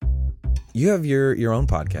You have your own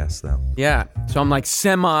podcast though. Yeah. So I'm like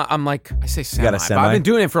I say semi. got a but semi? I've been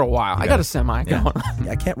doing it for a while. I got a semi going on.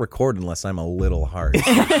 I can't record unless I'm a little hard.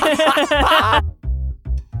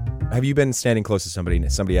 Have you been standing close to somebody and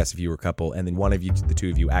somebody asked if you were a couple and then one of you, the two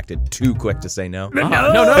of you, acted too quick to say no? No.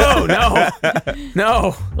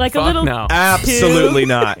 Like Fuck a little. no. Absolutely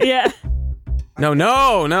not. Yeah. No.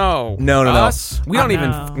 No. Us? We don't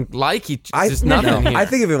even like each other. Just nothing here. I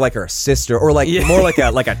think of it like her sister, or like more like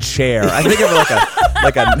a chair. I think of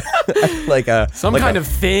it like a some like kind a, of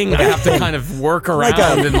thing I have to kind of work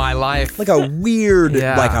around in my life. like a weird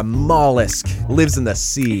Yeah. like a mollusk lives in the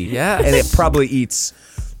sea. Yes. And it probably eats,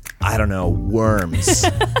 I don't know, worms.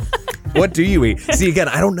 What do you eat? See, again,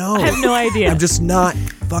 I don't know. I have no idea. I'm just not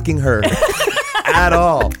fucking her at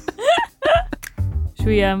all. Should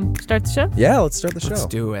we start the show? Yeah, let's start the show. Let's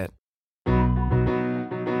do it.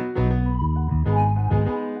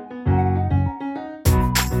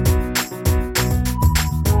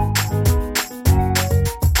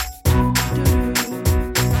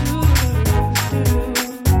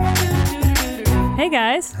 Hey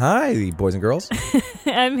guys, Hi, boys and girls.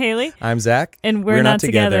 I'm Haley, I'm Zach. and we're not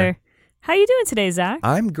together. How you doing today, Zach?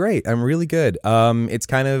 I'm great. I'm really good. It's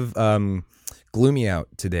kind of gloomy out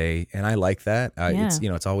today, and I like that. Yeah.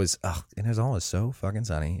 It's always and it's always so fucking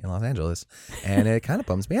sunny in Los Angeles, and it kind of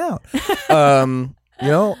bums me out.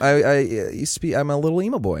 I used to be. I'm a little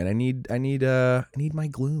emo boy, and I need my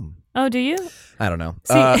gloom. Oh, do you? I don't know.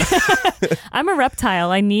 See, I'm a reptile.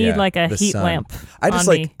 I need like a the heat sun. lamp. I just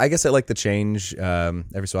on like. me. I guess I like the change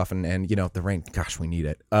every so often, and the rain. Gosh, we need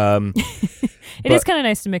it. It is kind of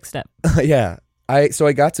nice to mix it up. Yeah. I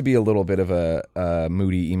got to be a little bit of a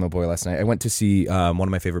moody emo boy last night. I went to see one of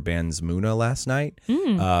my favorite bands, Muna, last night.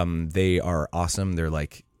 They are awesome. They're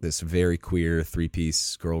like this very queer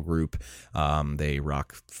 3-piece girl group. They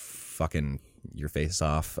rock fucking your face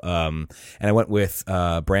off. And I went with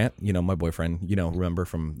Brant, my boyfriend, remember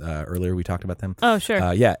from earlier we talked about them. Oh,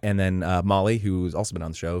 sure. Yeah, and then Molly, who's also been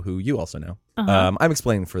on the show, who you also know. I'm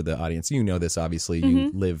explaining for the audience. You know this, obviously.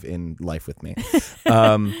 You live in life with me.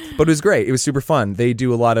 But it was great. It was super fun. They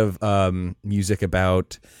do a lot of music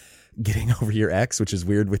about getting over your ex, which is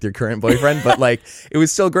weird with your current boyfriend, but like it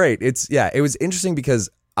was still great. It was interesting because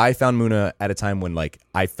I found Muna at a time when like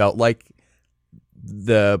I felt like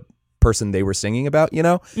the person they were singing about,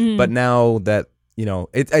 but now that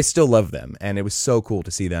I still love them, and it was so cool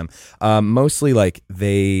to see them. Mostly like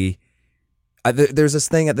there's this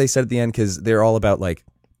thing that they said at the end, because they're all about like,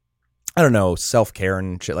 I don't know, self-care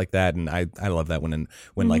and shit like that, and I love that when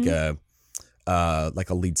like a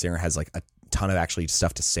lead singer has like a ton of actually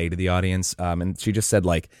stuff to say to the audience. And she just said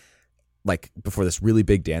like before this really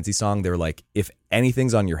big dancey song, they were like, if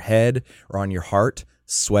anything's on your head or on your heart,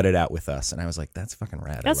 sweat it out with us. And I was like, that's fucking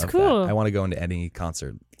rad. That's I love cool. That. I want to go into any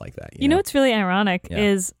concert like that. You know what's really ironic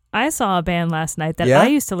is I saw a band last night that I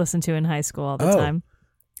used to listen to in high school all the time.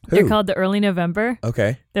 Who? They're called the Early November.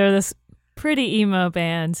 Okay. They're this pretty emo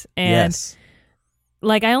band, and Yes.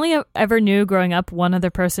 like I only ever knew growing up one other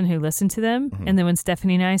person who listened to them, and then when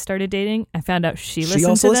Stephanie and I started dating, I found out she listened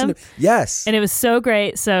also to them. Yes. And it was so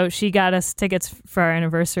great. So she got us tickets for our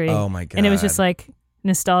anniversary. Oh my God. And it was just like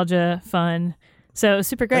nostalgia, fun. So it was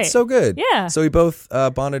super great. That's so good. Yeah. So we both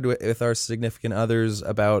bonded with our significant others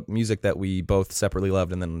about music that we both separately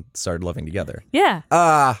loved and then started loving together. Yeah.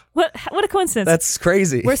 What a coincidence. That's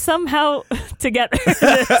crazy. We're somehow together.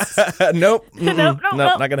 Nope. Nope.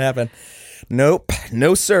 Not gonna happen. Nope.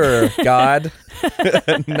 No, sir. God.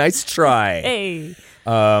 Nice try. Hey.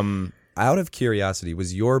 Out of curiosity,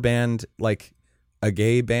 was your band like a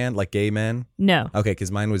gay band, like gay men? No. Okay,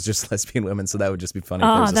 because mine was just lesbian women, so that would just be funny if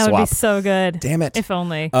there Oh, was a that swap. would be so good. Damn it. If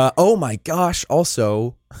only. Oh my gosh.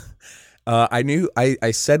 Also,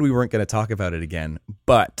 I said we weren't going to talk about it again,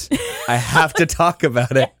 but I have to talk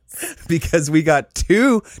about it because we got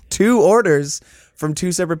two orders from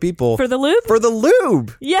two separate people. For the lube? For the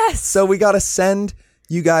lube. Yes. So we got to send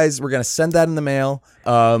you guys, we're going to send that in the mail.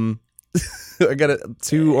 I got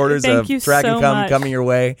 2 orders Thank of you Drag and so Cum much. coming your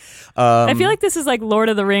way. I feel like this is like Lord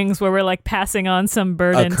of the Rings where we're like passing on some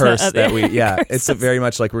burden A curse to that we, yeah, curse. it's very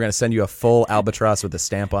much like we're going to send you a full albatross with a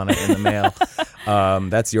stamp on it in the mail.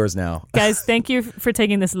 That's yours now. Guys, thank you for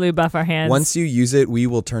taking this lube off our hands. Once you use it, we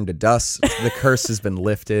will turn to dust. The curse has been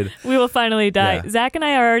lifted. We will finally die. Yeah. Zach and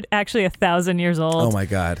I are actually 1,000 years old. Oh my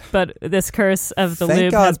God. But this curse of the Thank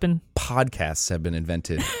lube God has been... podcasts have been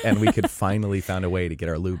invented and we could finally found a way to get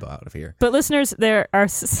our lube out of here. But listeners, there are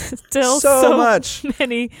still So much.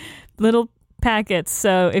 many little packets.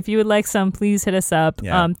 So if you would like some, please hit us up.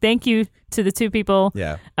 Yeah. Thank you to the 2 people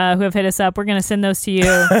Yeah. who have hit us up. We're going to send those to you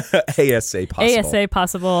ASA possible. ASA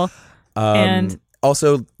possible. And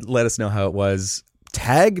Also, let us know how it was.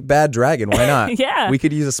 Tag Bad Dragon. Why not? Yeah. We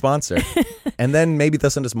could use a sponsor. And then maybe they'll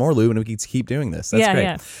send us more lube and we could keep doing this. That's great.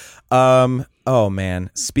 Yeah. Oh, man.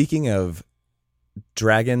 Speaking of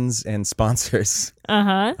dragons and sponsors.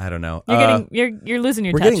 Uh-huh. I don't know. You're losing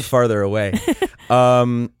your We're touch. getting farther away.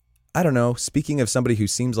 I don't know. Speaking of somebody who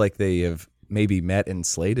seems like they have maybe met and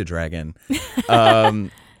slayed a dragon.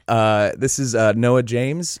 This is Noah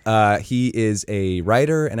James. He is a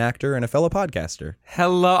writer, an actor, and a fellow podcaster.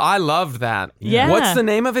 Hello, I loved that. Yeah. What's the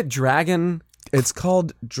name of it? Dragon It's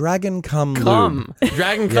called Dragon Cum Lube.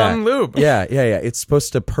 Dragon Cum Lube. Yeah. It's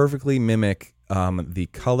supposed to perfectly mimic the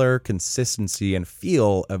color, consistency, and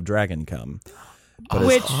feel of dragon cum. But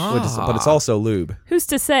but it's also lube. Who's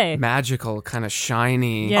to say? Magical, kind of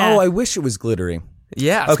shiny. Yeah. Oh, I wish it was glittery.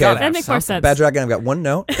 Yeah. It's Okay. gotta That have makes more something. sense. Bad Dragon, I've got one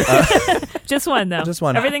note. Just one, though. Just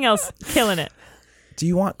one. Everything else, killing it. Do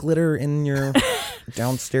you want glitter in your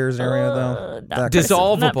downstairs area, though? Not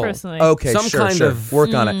Dissolvable. Not personally. Okay, Some sure, kind sure. of-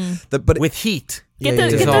 Work on it. But With heat. Get yeah,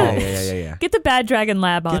 the- yeah, get yeah, the- yeah. Get the Bad Dragon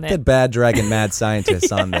Lab on Get the it. Bad Dragon mad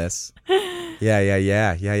scientists on this.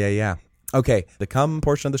 Yeah. Okay, the cum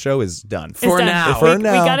portion of the show is done. It's For done. now. For we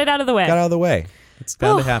now. got it out of the way. Got out of the way. It's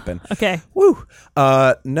bound to happen. Okay. Woo.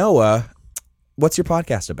 Noah, what's your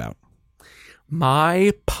podcast about?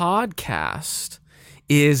 My podcast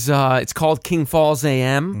is it's called King Falls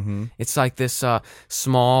AM. Mm-hmm. It's like this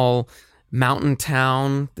small mountain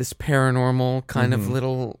town, this paranormal kind of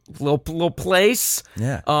little place.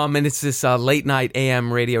 Yeah. And it's this late night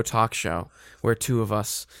AM radio talk show where two of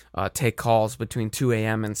us take calls between 2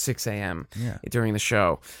 a.m. and 6 a.m. During the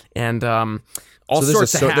show. And all So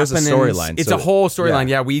sorts of there's a happenings. storyline. It's So a whole storyline.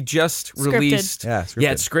 yeah. Yeah, we just Scripted. released. Yeah, scripted.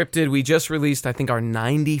 Yeah, it's scripted. We just released, I think, our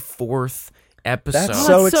 94th episode. That's Oh,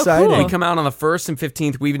 so that's so exciting. cool. We come out on the 1st and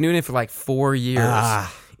 15th. We've been doing it for like 4 years.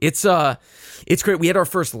 It's great. We had our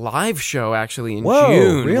first live show actually in Whoa,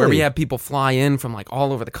 June, where really? we had people fly in from like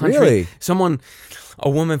all over the country. Really? A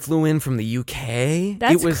woman flew in from the UK.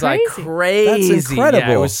 That's it was crazy. like crazy. That's incredible.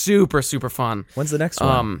 Yeah, it was super, super fun. When's the next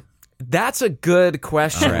one? That's a good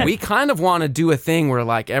question. All right. We kind of want to do a thing where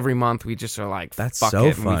like every month we just are like, That's fuck so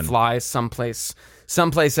it, and fun. we fly someplace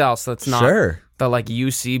else that's not Sure. the like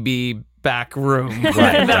UCB back room Right,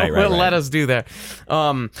 that right, will right. let us do there.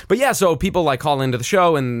 But yeah, so people like call into the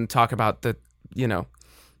show and talk about the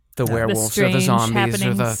werewolves or the strange zombies or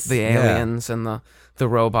happenings. the aliens and the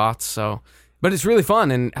robots. So, but it's really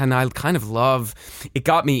fun, and I kind of love. It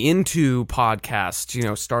got me into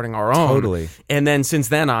podcasts, starting our own. Totally. And then since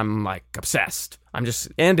then, I'm like obsessed.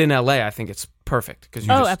 And in LA, I think it's perfect because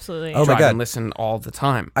you Oh, just absolutely. Oh my drive God. and listen all the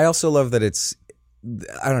time. I also love that it's,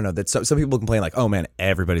 I don't know, that some people complain like, oh man,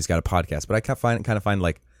 everybody's got a podcast. But I kind of find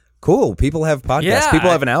like, cool, people have podcasts. Yeah.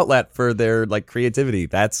 People have an outlet for their like creativity.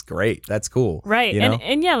 That's great. That's cool. Right. You know?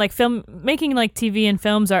 And yeah, like making like TV and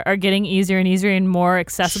films are getting easier and easier and more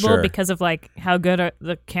accessible Sure. because of like how good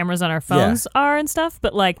the cameras on our phones are and stuff.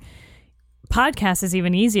 But like podcast is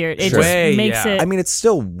even easier. It Sure. just Way, makes yeah. it. I mean, it's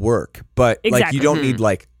still work, but like Exactly. you don't need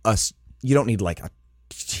like you don't need like a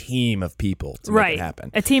team of people to right. make it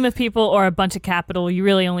happen. A team of people or a bunch of capital. You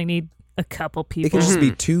really only need a couple people. It can just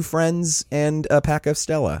be two friends and a pack of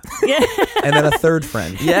Stella, yeah, and then a third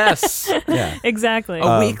friend. Yes, Yeah. exactly.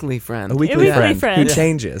 a weekly friend. A weekly, weekly friend, friend. who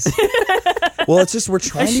changes. Well, it's just we're a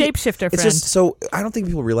trying to shapeshifter It's friend. just so I don't think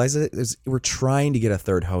people realize it. We're trying to get a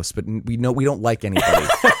third host, but we know we don't like anybody.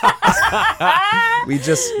 We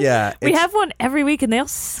just we have one every week and they all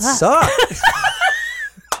suck. suck.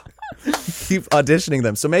 Keep auditioning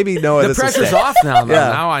them, so maybe Noah. The this will pressure's stick. off now. Though. Yeah.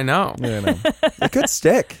 Now I know. It could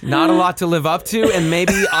stick. Not a lot to live up to, and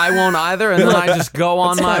maybe I won't either, and then I just go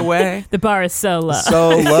on my way. The bar is so low. So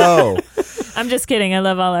low. I'm just kidding. I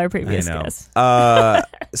love all our I previous know. guests.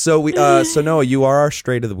 So Noah, you are our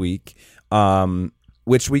straight of the week,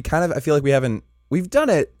 which we kind of I feel like we've done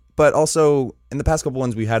it, but also in the past couple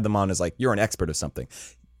ones we had them on as like you're an expert of something.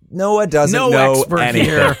 Noah doesn't No know expert anything.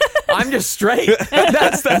 here. I'm just straight.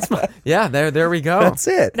 That's my. Yeah, there we go. That's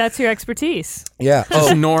it. That's your expertise. Yeah.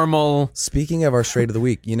 Just normal. Speaking of our straight of the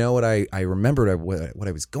week, you know what I remembered what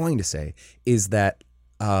I was going to say is that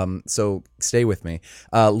so stay with me.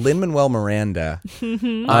 Lin-Manuel Miranda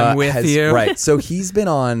I'm with you. Right. So he's been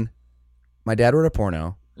on My Dad Wrote a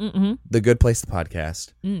Porno, The Good Place the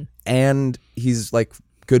podcast, and he's like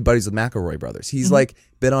good buddies with McElroy brothers. He's like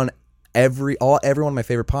been on every one of my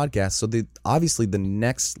favorite podcasts. So obviously the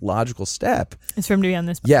next logical step It's for him to be on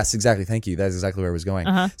this. Yes, exactly. Thank you. That's exactly where I was going.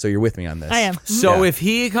 So you're with me on this. I am. So if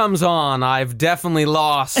he comes on, I've definitely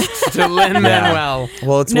lost to Lin-Manuel.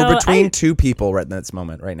 Well, No, we're between two people right in this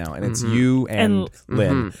moment right now, and it's you and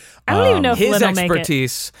Lynn. I don't even know if His Lynn will make it.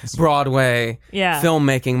 expertise, Broadway, Yeah.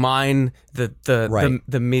 filmmaking, mine,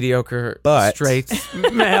 the mediocre But- straight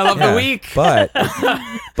male of the week.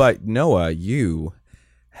 But Noah, you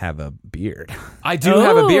have a beard. I do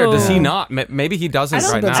have a beard. Does he Oh. not? Maybe he doesn't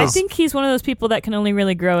right now. I think he's one of those people that can only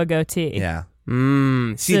really grow a goatee. Yeah.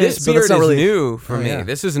 See, So- this So beard that's not is really- new for me. yeah.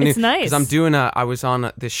 This is new. It's nice. Because I'm doing I was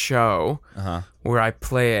on this show where I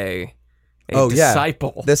play a Oh, yeah.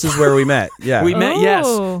 disciple. This is where we met. Yeah. We met, Oh.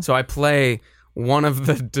 yes. So I play one of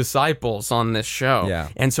the disciples on this show. Yeah.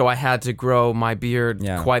 And so I had to grow my beard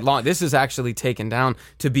Yeah. quite long. This is actually taken down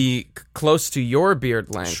to be close to your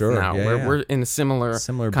beard length Sure. now. Yeah, yeah. We're in a similar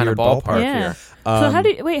kind of beard ballpark Yeah. here. So how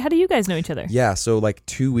do you guys know each other? Yeah, so like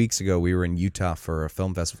 2 weeks ago, we were in Utah for a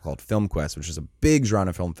film festival called Film Quest, which is a big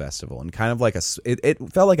genre film festival, and kind of like it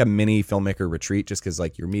felt like a mini filmmaker retreat, just because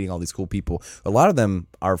like you're meeting all these cool people. A lot of them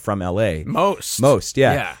are from LA. Most,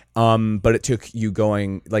 yeah. But it took you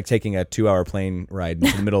taking a 2-hour plane ride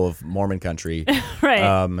into the middle of Mormon country,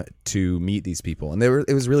 Right. to meet these people, and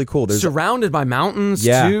it was really cool. There's Surrounded by mountains,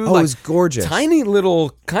 yeah, too. it was gorgeous. Tiny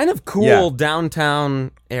little, kind of cool Yeah. downtown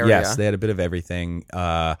area. Yes, they had a bit of everything.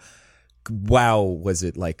 Wow, was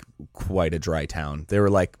it like quite a dry town? There were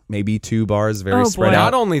like maybe 2 bars, very Oh, spread boy.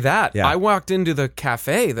 out. Not only that, Yeah. I walked into the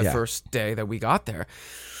cafe the Yeah. first day that we got there.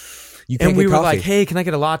 You can't And we get were coffee. like, hey, can I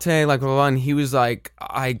get a latte? Like, blah, blah, blah. And he was like,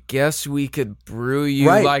 I guess we could brew you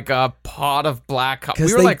Right. like a pot of black coffee. 'Cause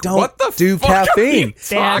We were they like, don't what the do fuck are caffeine. you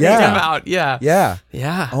talking Yeah. about? Yeah. yeah.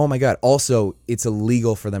 Yeah. Oh my god. Also, it's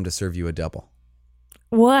illegal for them to serve you a double.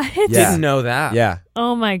 What? Yeah. Didn't know that. Yeah.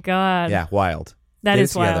 Oh my god. Yeah. Wild. That Get it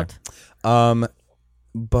is wild. together.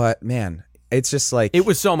 But man, it's just like It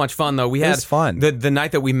was so much fun, though. We It had was fun. The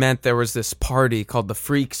night that we met, there was this party called the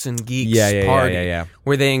Freaks and Geeks Yeah, party, yeah.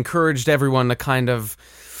 where they encouraged everyone to kind of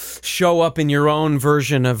show up in your own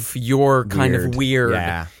version of your kind of weird.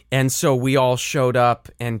 Yeah. And so we all showed up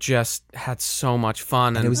and just had so much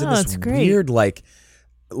fun. And it was in Oh, this it's great. weird like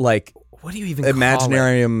what do you even call it?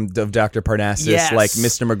 Imaginarium of Dr. Parnassus, Yes. like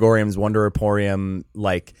Mr. Megorium's Wonder Emporium,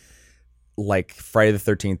 like Friday the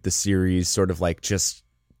 13th, the series, sort of like just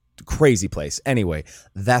crazy place. Anyway,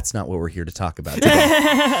 that's not what we're here to talk about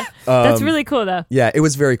today. That's really cool though. Yeah, it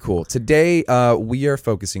was very cool. Today, we are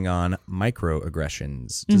focusing on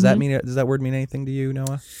microaggressions. Does that word mean anything to you,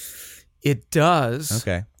 Noah? It does.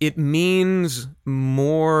 Okay. It means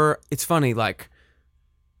more. It's funny, like,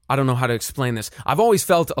 I don't know how to explain this. I've always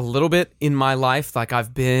felt a little bit in my life like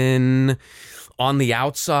I've been on the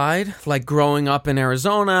outside, like growing up in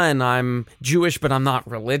Arizona, and I'm Jewish, but I'm not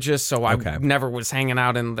religious, so I never was hanging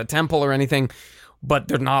out in the temple or anything. But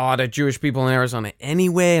there's not a lot of Jewish people in Arizona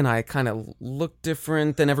anyway, and I kind of look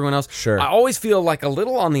different than everyone else. Sure. I always feel like a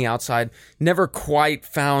little on the outside, never quite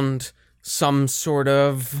found some sort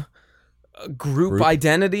of group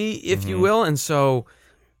identity, if you will. And so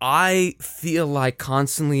I feel like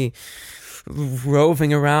constantly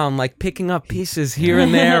roving around, like picking up pieces here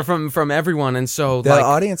and there from everyone. And so The like,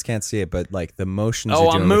 audience can't see it, but like the motions oh,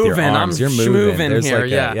 you're I'm doing with moving. your arms, you're I'm moving. schmooving There's here. like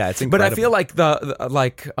Yeah, yeah, it's But incredible. I feel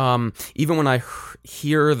like even when I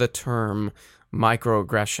hear the term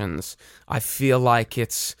microaggressions, I feel like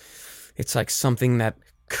it's like something that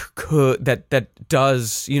that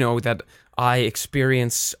does, you know, that I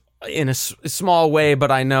experience in a small way,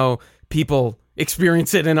 but I know people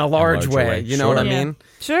experience it in a large way. You know what I Sure. mean?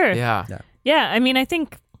 Sure. Yeah. Yeah, I mean, I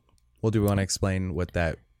think. Well, do we want to explain what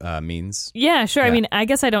that means? Yeah, sure. Yeah. I mean, I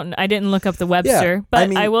guess I didn't look up the Webster, Yeah, but I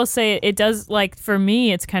mean- I will say it does, like, for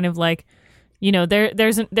me, it's kind of like, you know, there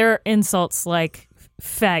are insults like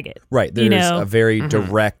faggot. Right. There's You know, a very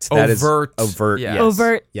direct, that is Overt. overt, Yeah. yes.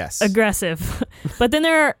 overt, yes, aggressive. But then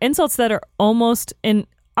there are insults that are almost, and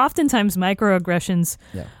oftentimes microaggressions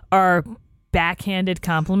Yeah. are backhanded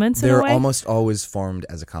compliments in They're a way. almost always formed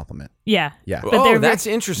as a compliment. Yeah. Yeah. But Oh, they're that's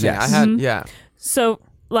interesting. Yes. I had yeah. So,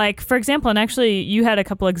 like, for example, and actually you had a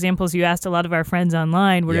couple examples, you asked a lot of our friends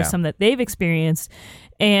online what Yeah. are some that they've experienced.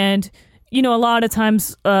 And, you know, a lot of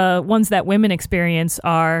times ones that women experience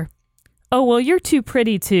are, oh, well, you're too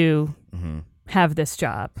pretty to have this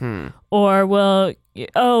job. Or, well,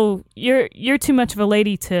 oh, you're too much of a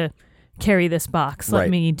lady to carry this box. Let Right.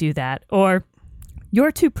 me do that. Or,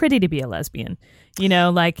 you're too pretty to be a lesbian. You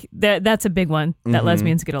know, like, that's a big one that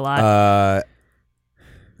lesbians get a lot.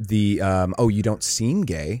 You don't seem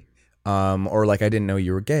gay. or like I didn't know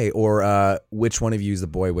you were gay, or which one of you is the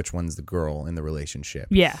boy, which one's the girl in the relationship.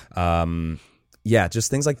 Yeah. Yeah, just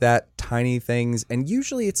things like that, tiny things, and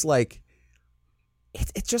usually it's like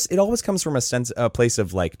it always comes from a place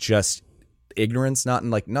of like just ignorance,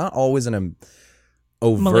 not always in a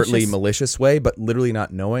overtly malicious way, but literally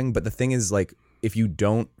not knowing. But the thing is, like, if you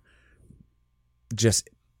don't just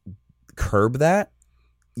curb that,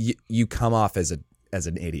 you come off as an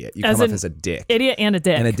idiot. You come off as a dick. Idiot and a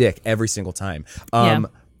dick. And a dick every single time.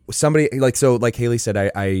 Somebody like Haley said,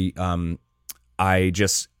 I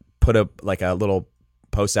just put a little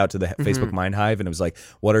post out to the Facebook Mind Hive, and it was like,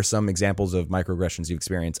 what are some examples of microaggressions you've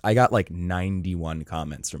experienced? I got like 91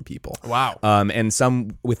 comments from people. Wow. And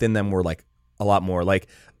some within them were like a lot more like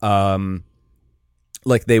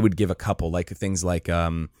they would give a couple like things like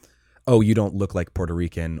oh, you don't look like Puerto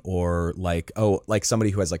Rican, or like, oh, like somebody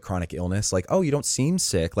who has like chronic illness, like, oh, you don't seem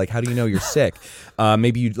sick, like, how do you know you're sick?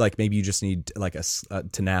 Maybe you just need like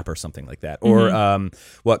to nap or something like that. Or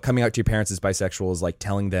what coming out to your parents as bisexual is like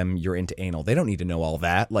telling them you're into anal. They don't need to know all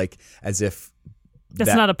that, like, as if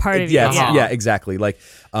that's not a part of you. Yeah, exactly. Like,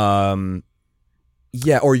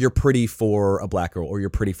 yeah, or you're pretty for a black girl, or you're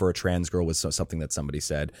pretty for a trans girl was something that somebody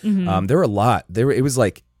said. There were a lot. It was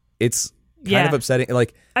like, it's kind of upsetting.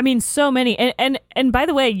 Like, I mean, so many. And by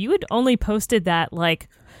the way, you had only posted that like,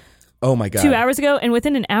 oh my God, 2 hours ago, and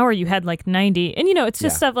within an hour you had like 90. And it's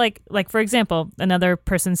just stuff like for example, another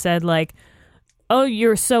person said like, oh,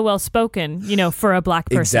 you're so well spoken, for a black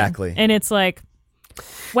person. Exactly. And it's like,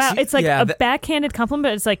 wow, it's like a backhanded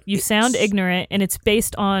compliment. It's like you sound ignorant, and it's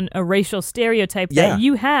based on a racial stereotype that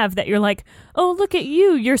you have, that you're like, oh, look at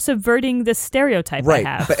you. You're subverting this stereotype I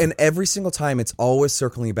have. But and every single time it's always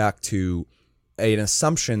circling back to an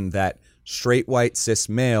assumption that straight, white, cis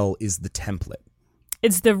male is the template.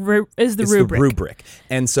 It's the rubric. The rubric.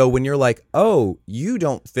 And so when you're like, oh, you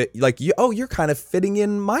don't fit, like, you're kind of fitting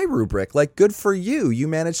in my rubric. Like, good for you. You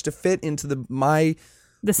managed to fit into my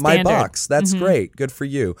box. That's great. Good for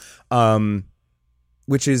you.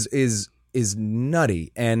 Which is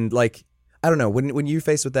nutty. And like, I don't know, when you're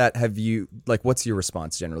faced with that, have you, like, what's your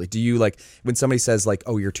response generally? Do you, like, when somebody says like,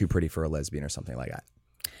 oh, you're too pretty for a lesbian or something like that?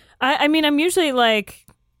 I mean, I'm usually like,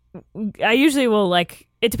 I usually will like,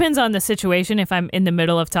 it depends on the situation. If I'm in the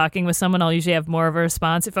middle of talking with someone, I'll usually have more of a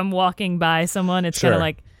response. If I'm walking by someone, it's kind of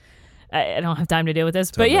like, I don't have time to deal with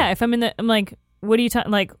this. Totally. But yeah, if I'm I'm like, what are you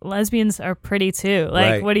talking? Like, lesbians are pretty too.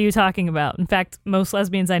 Like, what are you talking about? In fact, most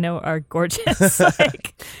lesbians I know are gorgeous.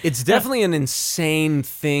 Like, it's definitely an insane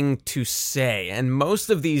thing to say, and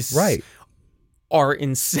most of these are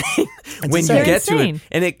insane when you get to it.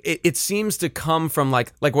 And it seems to come from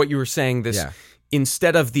like what you were saying. This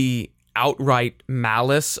instead of the outright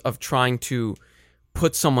malice of trying to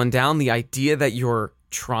put someone down, the idea that you're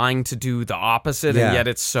trying to do the opposite, and yet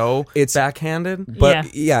it's backhanded.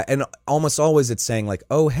 But and almost always it's saying like,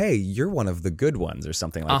 oh, hey, you're one of the good ones or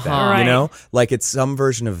something like that. Right. Like it's some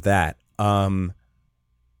version of that.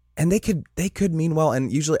 And they could mean well,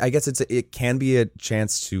 and usually I guess it can be a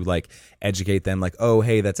chance to like educate them, like, oh,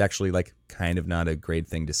 hey, that's actually like kind of not a great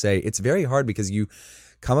thing to say. It's very hard because you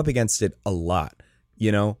come up against it a lot,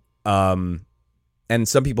 and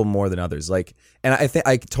some people more than others. Like, and I think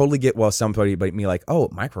I totally get somebody but me like, oh,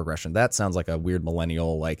 microaggression, that sounds like a weird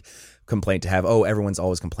millennial like complaint to have. Oh, everyone's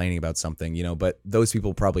always complaining about something, but those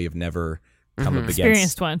people probably have never come up against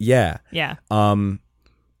experienced one. Yeah.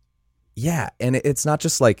 Yeah, and it's not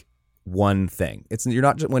just like one thing. You're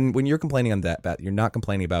not when you're complaining on that, you're not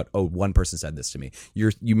complaining about, oh, one person said this to me.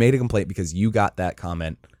 You made a complaint because you got that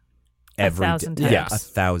comment every 1,000 times. Yeah,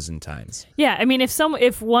 1,000 times. Yeah, I mean,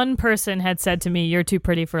 if one person had said to me, "You're too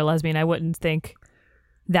pretty for a lesbian," I wouldn't think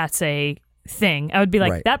that's a thing. I would be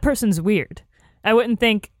like, that person's weird. I wouldn't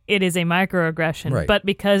think it is a microaggression. Right. But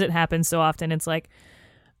because it happens so often, it's like,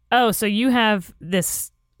 oh, so you have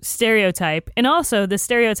this stereotype, and also the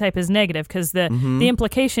stereotype is negative because the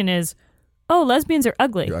implication is, oh, lesbians are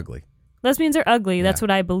ugly. You're ugly. Lesbians are ugly. Yeah. That's what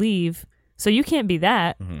I believe. So you can't be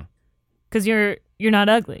that because you're not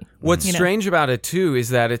ugly. What's strange about it too is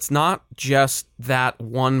that it's not just that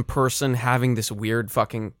one person having this weird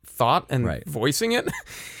fucking thought and voicing it.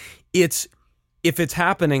 It's, if it's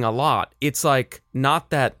happening a lot, it's like not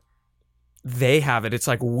that they have it. It's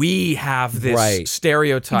like we have this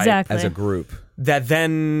stereotype as a group that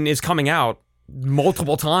then is coming out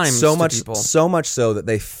multiple times. So much so that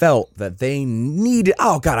they felt that they needed.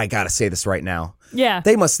 Oh God, I gotta say this right now. Yeah,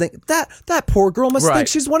 they must think that poor girl must think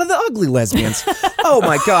she's one of the ugly lesbians. Oh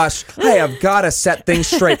my gosh, hey, I've gotta set things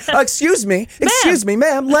straight. Excuse me,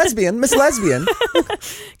 ma'am, lesbian, Miss Lesbian,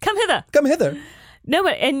 come hither. No,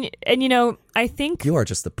 but and I think you are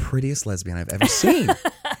just the prettiest lesbian I've ever seen.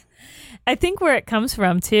 I think where it comes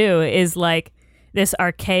from too is like this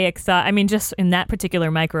archaic thought. I mean, just in that particular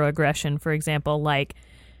microaggression, for example, like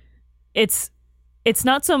it's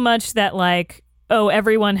not so much that like, oh,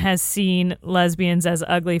 everyone has seen lesbians as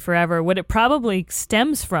ugly forever. What it probably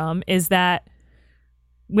stems from is that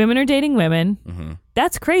women are dating women. Mm-hmm.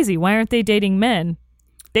 That's crazy. Why aren't they dating men?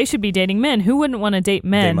 They should be dating men. Who wouldn't want to date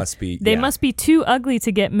men? They must be too ugly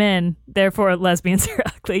to get men. Therefore, lesbians are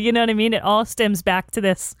ugly. You know what I mean? It all stems back to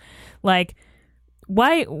this, like,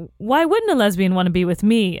 why wouldn't a lesbian want to be with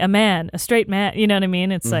me, a man, a straight man? You know what I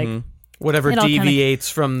mean? It's like whatever deviates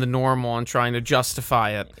from the normal and trying to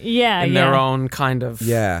justify it. Yeah, in their own kind of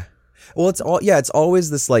Well, it's always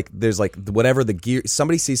this like there's like whatever the gear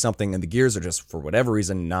somebody sees something and the gears are just for whatever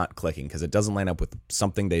reason not clicking because it doesn't line up with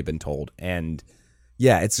something they've been told. And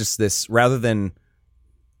yeah, it's just this rather than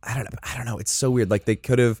I don't know, it's so weird. Like they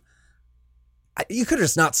could have you could have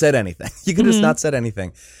just not said anything. You could have just not said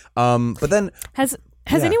anything. But then has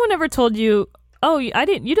anyone ever told you, "Oh, you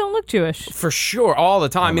don't look Jewish"? For sure, all the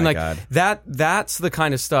time. Oh I mean, my like God. that's the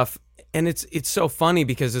kind of stuff, and it's so funny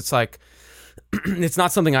because it's like it's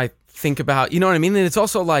not something I think about. You know what I mean? And it's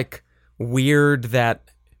also like weird that,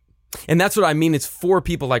 and that's what I mean. It's for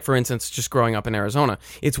people like, for instance, just growing up in Arizona.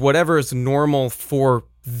 It's whatever is normal for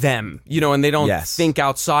them, you know, and they don't think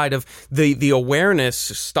outside of the awareness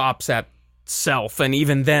stops at self, and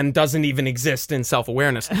even then doesn't even exist in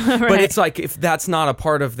self-awareness. Right. But it's like if that's not a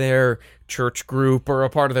part of their church group or a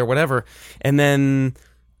part of their whatever, and then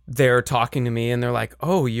they're talking to me and they're like,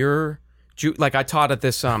 "Oh, you're Jew." Like I taught at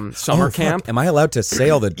this summer camp. Am I allowed to say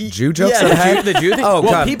all the Jew jokes? Yeah, that I had? the Jew thing. Oh,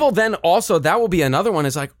 well, God. people then also, that will be another one,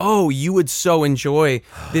 is like, "Oh, you would so enjoy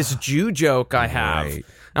this Jew joke I have." Right.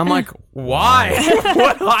 I'm like, why?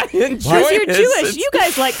 What I enjoy? Because you're this. Jewish. You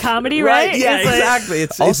guys like comedy, right? Yeah, It's like- exactly.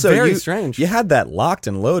 It's Also, very you, strange. You had that locked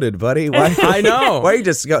and loaded, buddy. Why, I know. Why you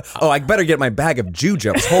just go? Oh, I better get my bag of Jew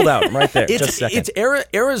jokes. Hold out, I'm right there. Just a second.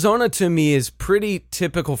 Arizona to me is pretty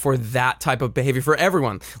typical for that type of behavior for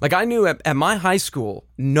everyone. Like I knew at my high school,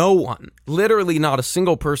 no one, literally not a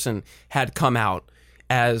single person, had come out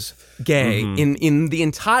as gay in the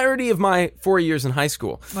entirety of my 4 years in high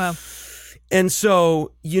school. Wow. And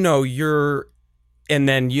so, you know, and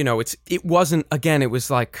then, you know, it wasn't, again, it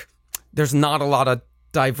was like, there's not a lot of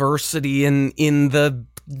diversity in the,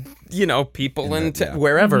 you know, people and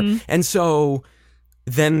wherever. Mm-hmm. And so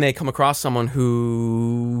then they come across someone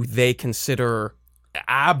who they consider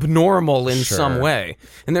abnormal in some way.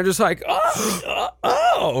 And they're just like,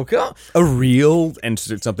 oh, God. A real and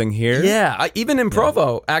something here? Yeah. Even in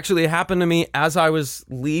Provo, actually, it happened to me as I was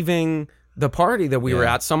leaving the party that we were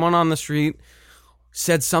at. Someone on the street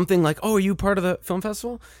said something like, "Oh, are you part of the film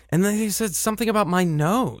festival?" And then they said something about my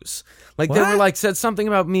nose. Like they were like said something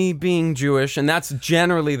about me being Jewish, and that's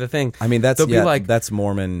generally the thing. I mean, that's They'll be like, that's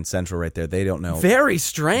Mormon Central right there. They don't know. very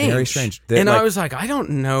strange. Very strange. And like, I was like, I don't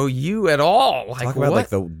know you at all. Like talk about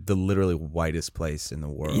what? like the literally whitest place in the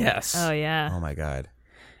world. Yes. Oh yeah. Oh my God.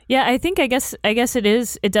 Yeah, I guess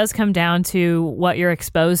it does come down to what you're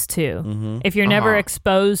exposed to. Mm-hmm. If you're never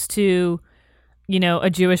exposed to, you know, a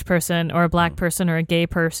Jewish person or a black person or a gay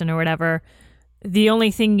person or whatever, the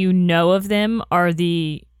only thing you know of them are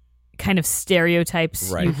the kind of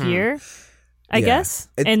stereotypes you hear, I guess.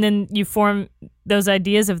 And then you form those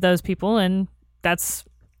ideas of those people, and that's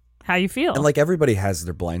how you feel. And like everybody has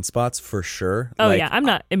their blind spots for sure. Oh like, yeah, I'm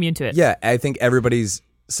not immune to it. Yeah, I think everybody's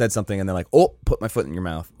said something and they're like, "Oh, put my foot in your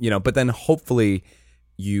mouth," you know. But then hopefully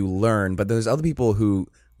you learn. But there's other people who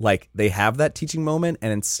like they have that teaching moment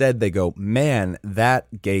and instead they go, "Man,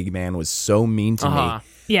 that gay man was so mean to me."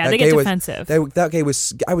 Yeah, That they get gay defensive. That gay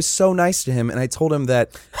was. I was so nice to him, and I told him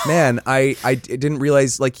that, man, I didn't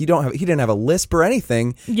realize like he didn't have a lisp or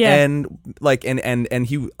anything. Yeah, and like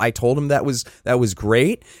I told him that was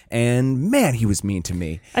great, and man, he was mean to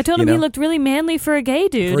me. I told him he looked really manly for a gay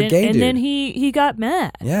dude, and then he got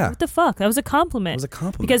mad. Yeah, what the fuck? That was a compliment. It was a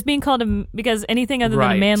compliment because being called because anything other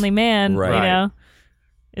than a manly man, you know,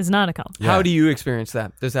 is not a compliment. How do you experience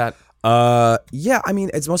that? Does that? Yeah, I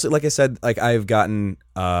mean, it's mostly like I said, like I've gotten,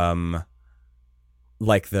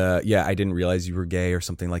 like I didn't realize you were gay or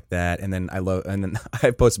something like that, and then I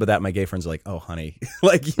posted about that. And my gay friends are like, "Oh, honey,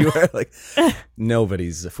 like you are like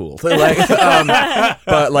nobody's a fool." Like,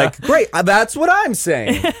 but like, great, that's what I'm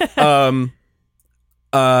saying.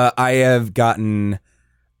 I have gotten.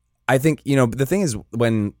 I think the thing is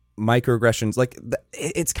when microaggressions, like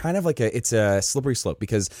it's kind of like it's a slippery slope,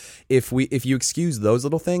 because if you excuse those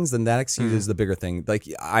little things, then that excuses the bigger thing. Like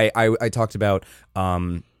I talked about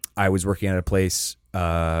I was working at a place,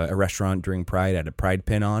 a restaurant during Pride. I had a Pride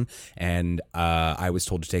pin on, and I was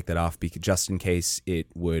told to take that off because just in case it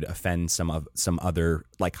would offend some other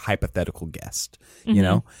like hypothetical guest, you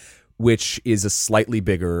know, which is a slightly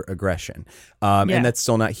bigger aggression. And that's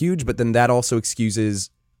still not huge, but then that also excuses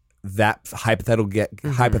that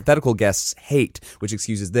hypothetical guest's hate, which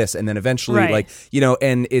excuses this, and then eventually like, you know,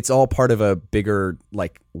 and it's all part of a bigger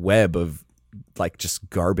like web of like just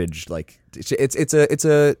garbage. Like it's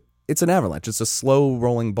an avalanche. It's a slow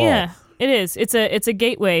rolling ball. Yeah, it is. It's a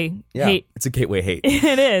gateway hate. It's a gateway hate.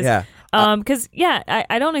 It is. Yeah. Because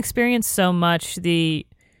I don't experience so much the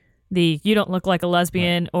you don't look like a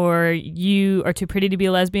lesbian or you are too pretty to be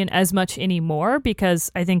a lesbian as much anymore, because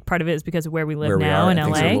I think part of it is because of where we live now in LA.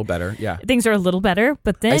 Things are a little better. Yeah. Things are a little better,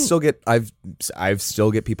 but then I've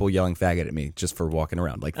still get people yelling faggot at me just for walking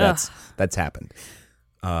around. Like that's happened.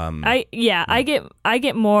 I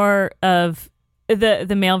get more of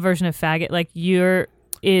the male version of faggot. Like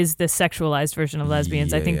is the sexualized version of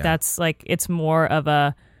lesbians. I think that's like, it's more of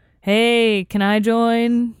a, hey, can I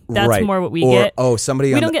join? That's more what we get. Oh,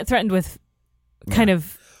 somebody. We don't get threatened with kind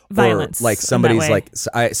of violence. Or like somebody's like,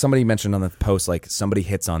 somebody mentioned on the post, like somebody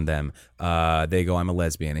hits on them. They go, I'm a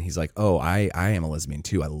lesbian. And he's like, oh, I am a lesbian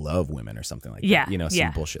too. I love women or something like that. You know,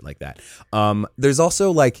 some bullshit like that. There's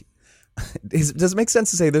also like, does it make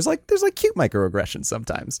sense to say there's like cute microaggressions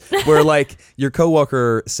sometimes where like your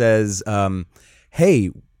coworker says,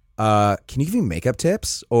 hey, can you give me makeup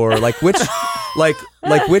tips? Or like which like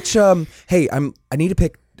which hey, I need to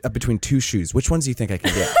pick between two shoes. Which ones do you think I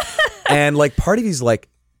can get? And like part of you's like,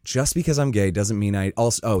 just because I'm gay doesn't mean I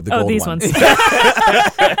also the gold these ones.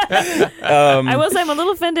 I will say I'm a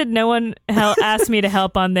little offended no one asked me to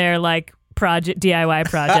help on their like DIY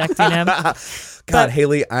project, you know. God,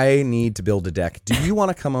 Haley, I need to build a deck. Do you want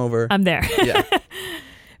to come over? I'm there. Yeah.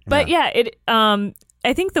 But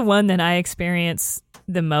I think the one that I experience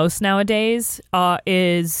the most nowadays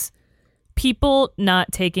is people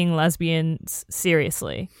not taking lesbians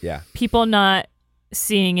seriously. Yeah. People not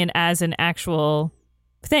seeing it as an actual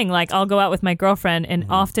thing. Like I'll go out with my girlfriend and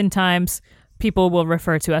oftentimes people will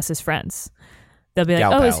refer to us as friends. They'll be like,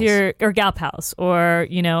 gal pals. or gal pals, or,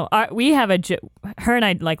 you know, we have her and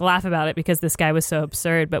I like laugh about it because this guy was so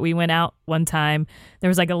absurd, but we went out one time, there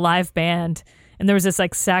was like a live band and there was this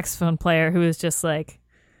like saxophone player who was just like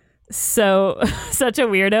such a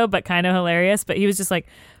weirdo, but kind of hilarious. But he was just like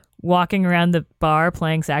walking around the bar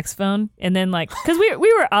playing saxophone. And then like, cause we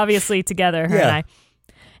were obviously together, her and I,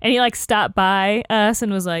 and he like stopped by us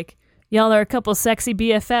and was like, y'all are a couple sexy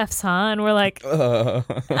BFFs, huh? And we're like, what?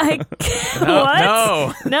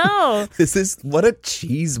 No. This is what a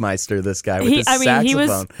cheesemeister this guy with his saxophone. He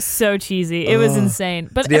was so cheesy. It was insane.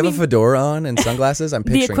 But did he have a fedora on and sunglasses? I'm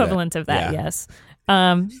picturing the equivalent of that. Yes.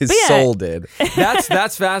 His soul did.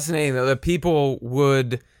 That's fascinating though, that people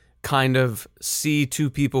would kind of see two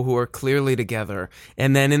people who are clearly together,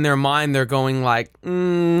 and then in their mind they're going like,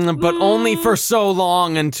 but only for so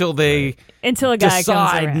long until they until a guy decide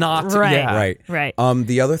comes around. not to. Right.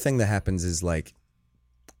 The other thing that happens is like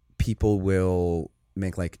people will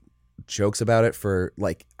make like jokes about it for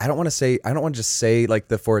like, I don't want to just say like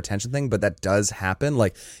the for attention thing, but that does happen.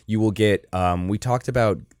 Like you will get we talked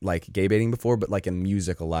about like gay baiting before, but like in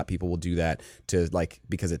music a lot people will do that to like,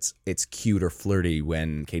 because it's cute or flirty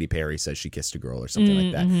when Katy Perry says she kissed a girl or something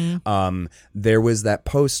like that. There was that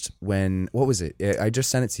post when, what was it? I just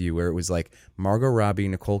sent it to you, where it was like Margot Robbie,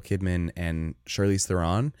 Nicole Kidman, and Charlize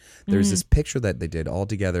Theron. There's this picture that they did all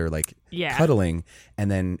together like cuddling, and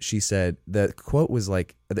then she said, the quote was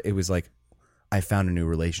like, it was like, I found a new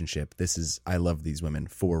relationship. I love these women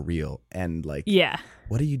for real. And like,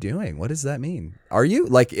 what are you doing? What does that mean? Are you?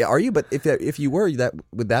 But if you were,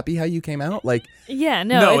 would that be how you came out? Like,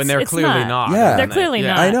 no, and they're clearly not. Yeah, they're clearly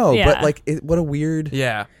not. I know, but like, what a weird.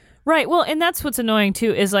 Yeah. Right. Well, and that's what's annoying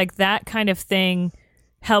too, is like that kind of thing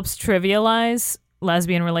helps trivialize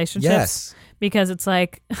lesbian relationships. Yes. Because it's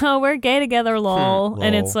like, oh, we're gay together, lol.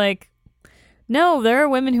 And it's like, no, there are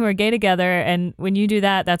women who are gay together, and when you do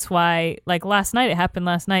that, that's why, like last night, it happened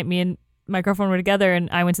last night, me and my girlfriend were together, and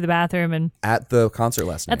I went to the bathroom and at the concert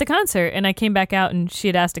last night. At the concert, and I came back out, and she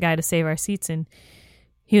had asked a guy to save our seats, and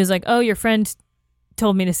he was like, oh, your friend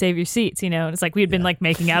told me to save your seats, you know, and it's like, we had been like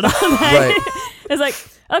making out all night. Right. It's like,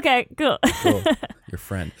 okay, cool. Your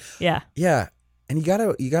friend. Yeah. Yeah. And you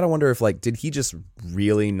gotta wonder if like, did he just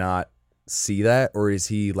really not see that, or is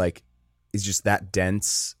he like, is just that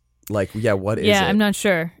dense? Like, what is it? Yeah, I'm not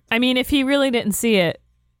sure. I mean, if he really didn't see it,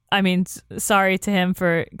 I mean, sorry to him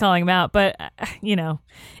for calling him out, but you know,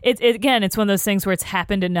 again, it's one of those things where it's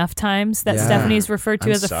happened enough times that Stephanie's referred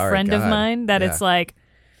to as a friend of mine that it's like,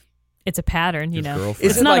 it's a pattern, you know. girlfriend.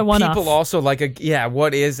 Is It's it not like a one-off. people also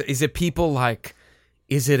what is it people like,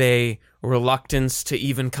 is it a reluctance to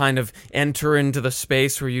even kind of enter into the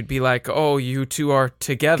space where you'd be like, oh, you two are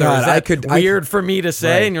together? God, is that weird for me to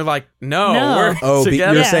say? Right. And you're like, no. No. We're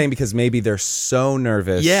together. You're Yeah. saying because maybe they're so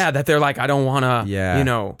nervous. Yeah, that they're like, I don't want to, Yeah. you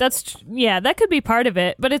know. That could be part of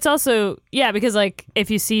it, but it's also because like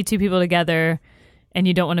if you see two people together and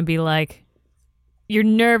you don't want to be like, you're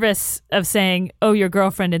nervous of saying, oh, your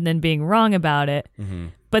girlfriend, and then being wrong about it. Mm-hmm.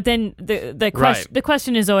 But then the Right.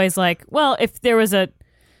 question is always like, well, if there was a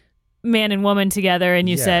man and woman together and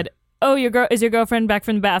you Yeah. said, oh, is your girlfriend back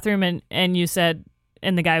from the bathroom, and you said,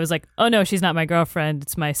 and the guy was like, oh no, she's not my girlfriend,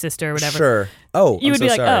 it's my sister or whatever. Sure. Oh, You I'm would so be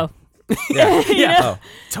like, sorry. oh, Yeah. Yeah. Oh.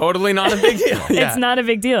 Totally not a big deal. Yeah. it's not a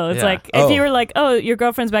big deal. It's Yeah. like Oh. if you were like, oh, your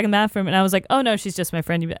girlfriend's back in the bathroom, and I was like, oh no, she's just my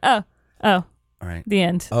friend. You'd be like, oh, All right. the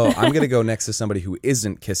end. Oh, I'm gonna go next to somebody who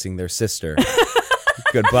isn't kissing their sister.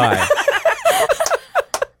 Goodbye.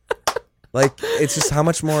 Like, it's just how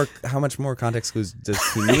much more context clues does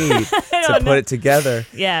he need to don't know. put it together?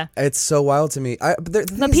 Yeah. It's so wild to me. The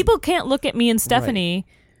thing But is- people can't look at me and Stephanie,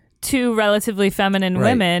 two relatively feminine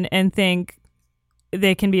Right. women, and think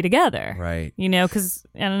they can be together. right. You know, because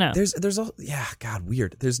I don't know. There's all, yeah, God,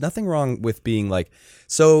 weird. There's nothing wrong with being like,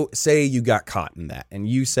 so say you got caught in that and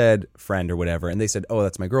you said friend or whatever, and they said, oh,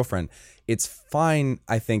 that's my girlfriend. It's fine,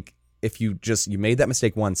 I think, if you made that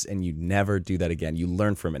mistake once and you never do that again. You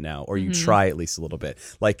learn from it now, or you try at least a little bit.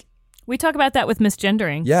 Like, We talk about that with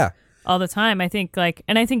misgendering yeah, all the time. I think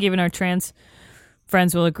and I think even our trans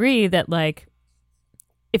friends will agree that like,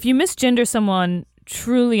 if you misgender someone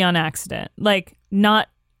truly on accident, like not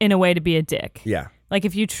in a way to be a dick, yeah. like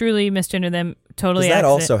if you truly misgender them totally Because that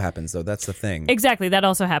accident, also happens, though. That's the thing. exactly, that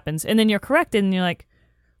also happens, and then you're corrected, and you're like,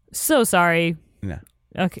 so sorry. Yeah.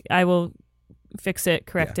 Okay, I will fix it,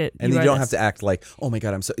 correct it. And you you are don't this. have to act like, oh my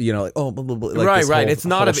God, I'm so, like, oh, blah, blah, blah. Like right, this right. whole- It's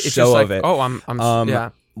not whole it's show just like, of it. oh, I'm yeah.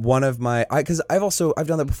 One of my, because I've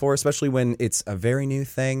done that before, especially when it's a very new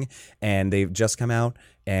thing and they've just come out,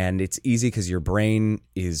 and it's easy because your brain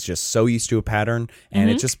is just so used to a pattern and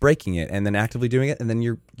it's just breaking it and then actively doing it, and then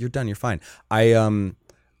you're done, you're fine.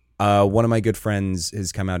 One of my good friends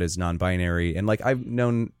has come out as non-binary, and like I've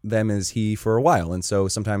known them as he for a while, and so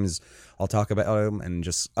sometimes I'll talk about him and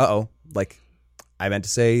just like I meant to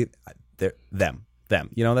say them,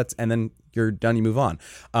 that's, and then you're done, you move on.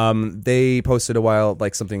 They posted a while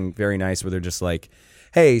like something very nice where they're just like,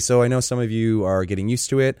 hey, so I know some of you are getting used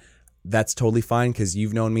to it. That's totally fine because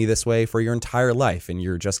you've known me this way for your entire life and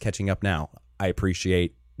you're just catching up now. I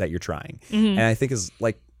appreciate that you're trying. And I think as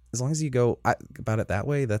long as you go about it that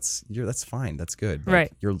way, that's fine. That's good. Like,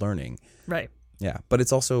 Right. You're learning. Right. Yeah. But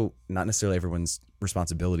it's also not necessarily everyone's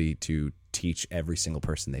responsibility to teach every single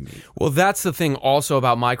person they meet. Well, that's the thing also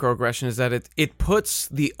about microaggression, is that it puts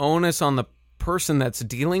the onus on the person that's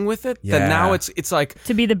dealing with it. Yeah. That now it's like,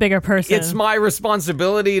 To be the bigger person. it's my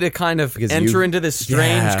responsibility to kind of Because enter you've- into this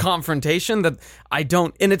strange Yeah. confrontation that I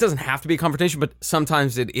don't, and it doesn't have to be a confrontation, but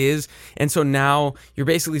sometimes it is. And so now you're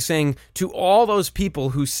basically saying to all those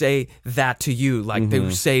people who say that to you, like they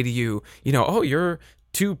say to you, oh, you're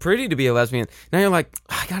too pretty to be a lesbian. Now you're like,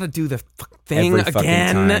 I got to do the thing Every fucking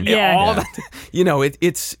again. time. Yeah. All Yeah.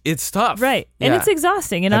 that, it's tough. right. And Yeah. it's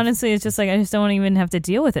exhausting. And honestly, it's just like, I just don't even have to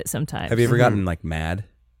deal with it sometimes. Have you ever gotten like mad?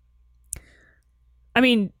 I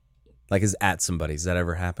mean, Like is at somebody? Has that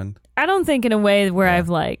ever happened? I don't think in a way where I've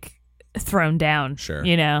like thrown down. Sure.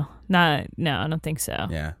 No, I don't think so.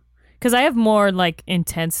 Yeah. Because I have more like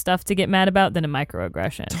intense stuff to get mad about than a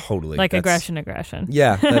microaggression. Totally. Like That's- aggression.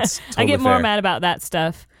 Yeah, that's totally I get more fair. mad about that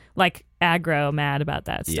stuff, like aggro mad about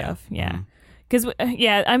that Yeah. stuff. Yeah, Mhm. because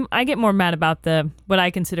I get more mad about what I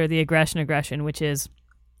consider the aggression, which is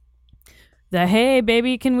the hey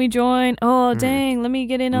baby, can we join? Oh dang, let me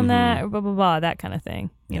get in on that, or blah blah blah, that kind of thing.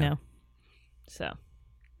 You Yeah. know, so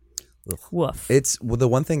Ugh. woof. The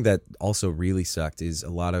one thing that also really sucked is a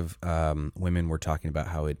lot of women were talking about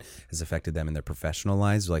how it has affected them in their professional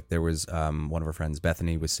lives. Like there was one of her friends,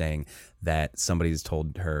 Bethany, was saying that somebody's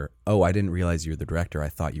told her, "Oh, I didn't realize you were the director. I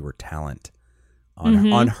thought you were talent."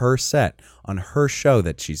 On her set, on her show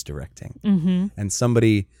that she's directing, and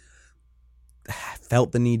somebody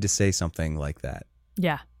felt the need to say something like that.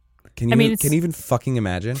 Yeah, Can you? I mean, can you even fucking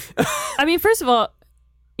imagine? I mean, first of all,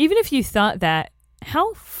 even if you thought that,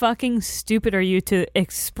 how fucking stupid are you to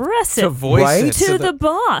express it To voice Right? it. to the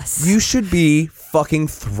boss? You should be fucking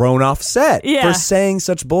thrown off set Yeah. for saying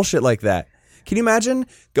such bullshit like that. Can you imagine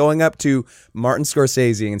going up to Martin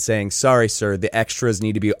Scorsese and saying, "Sorry, sir, the extras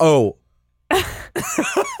need to be." Oh,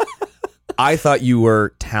 I thought you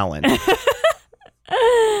were talent.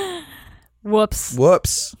 Whoops.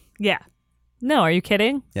 Whoops. Yeah. No, are you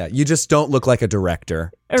kidding? Yeah, you just don't look like a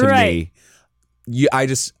director to Right. me.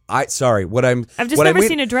 Sorry. I've just never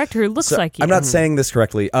seen a director who looks like you. I'm not saying this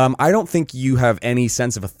correctly. I don't think you have any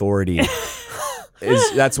sense of authority.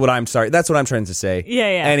 That's what I'm trying to say. Yeah.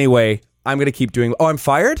 Anyway, I'm gonna keep doing. Oh, I'm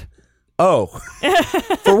fired. Oh,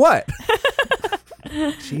 for what?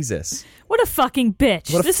 Jesus. What a fucking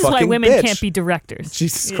bitch. What a This is why fucking women bitch. can't be directors.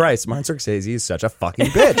 Jesus Christ, Martin Scorsese is such a fucking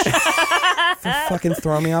bitch. For fucking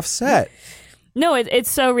throwing me off set. No,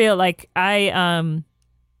 it's so real. Like I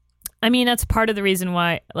mean, that's part of the reason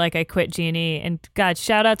why like I quit G&E. And God,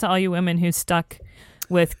 shout out to all you women who stuck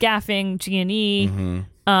with gaffing, G&E,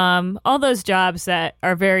 all those jobs that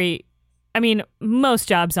are very. I mean, most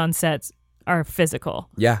jobs on sets are physical.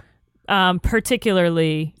 Yeah.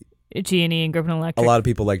 Particularly G&E and Grip and Electric. A lot of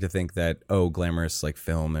people like to think that glamorous like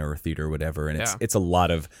film or theater or whatever, and it's a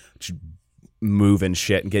lot of moving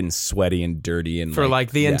shit and getting sweaty and dirty and for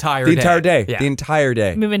like the entire day. Yeah. The entire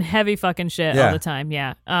day. Moving heavy fucking shit all the time.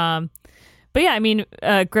 Yeah. But yeah, I mean,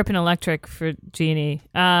 Grip and Electric for G&E.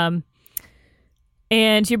 And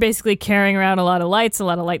you're basically carrying around a lot of lights, a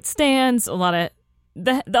lot of light stands, a lot of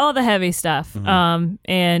all the heavy stuff.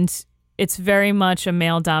 And it's very much a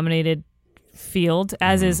male-dominated field,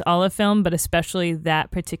 as is all of film, but especially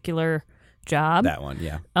that particular job. That one,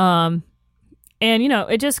 yeah. And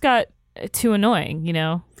it just got too annoying,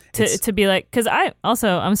 to be like, because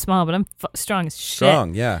I'm small, but I'm strong as shit.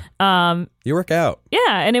 Strong, yeah. You work out.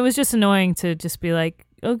 Yeah, and it was just annoying to just be like,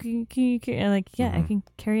 oh, can you I can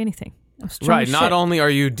carry anything. I'm strong Right. as Not shit. only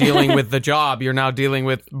are you dealing with the job, you're now dealing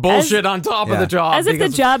with bullshit on top of the job. As if the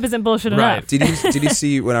job isn't bullshit enough. Did you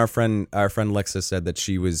see when our friend Lexa said that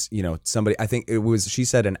she was, somebody, I think she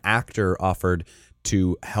said an actor offered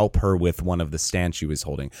to help her with one of the stands she was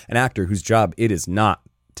holding. An actor whose job it is not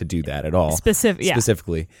to do that at all.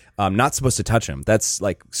 Specifically. Not supposed to touch him. That's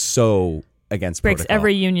like so against breaks protocol.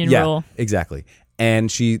 every union rule. Exactly.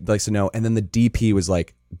 And she likes to know. And then the DP was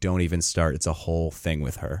like, don't even start. It's a whole thing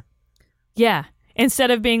with her. Yeah. Instead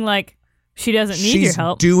of being like, she doesn't need your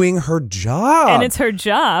help. She's doing her job. And it's her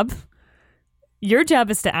job. Your job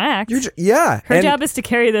is to act. Her job is to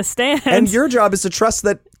carry the stand. And your job is to trust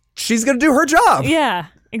that she's going to do her job. Yeah,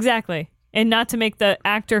 exactly. And not to make the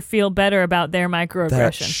actor feel better about their microaggression.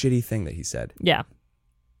 That shitty thing that he said. Yeah.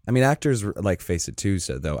 I mean, actors like face it too,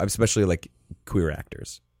 so though, especially like queer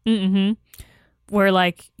actors. Mm-hmm. Where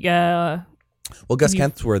like, well, Gus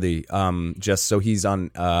Kenworthy, just so he's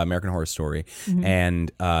on American Horror Story, and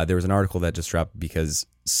there was an article that just dropped because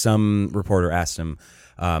some reporter asked him,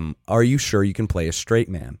 "Are you sure you can play a straight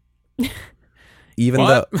man?" Even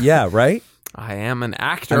though, yeah, right. I am an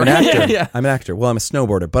actor. I'm an actor. Yeah. I'm an actor. Well, I'm a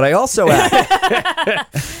snowboarder, but I also act.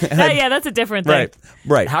 Yeah, that's a different thing.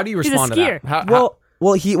 Right. How do you respond to that?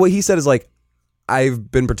 What he said is like,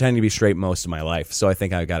 I've been pretending to be straight most of my life, so I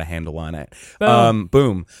think I got a handle on it.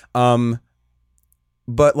 Boom.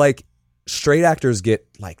 But like straight actors get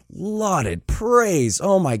like lauded, praise.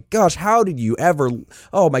 Oh my gosh, how did you ever?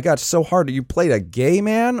 Oh my gosh, so hard. You played a gay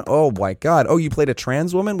man. Oh my god. Oh, you played a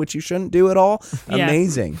trans woman, which you shouldn't do at all. Yeah.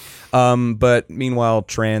 Amazing. But meanwhile,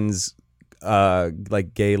 trans,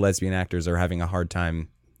 like gay lesbian actors are having a hard time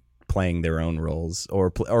playing their own roles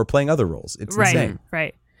or playing other roles. It's insane.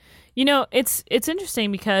 Right. It's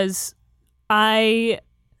interesting because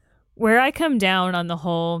where I come down on the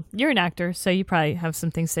whole, you're an actor, so you probably have some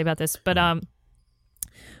things to say about this, but on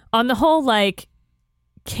the whole, like,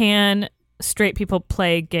 can straight people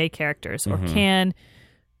play gay characters or can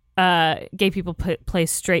gay people play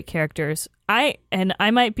straight characters? I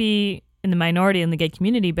might be in the minority in the gay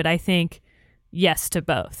community, but I think yes to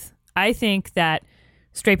both. I think that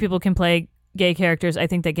straight people can play gay characters. I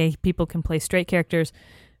think that gay people can play straight characters.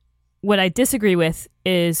 What I disagree with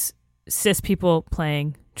is cis people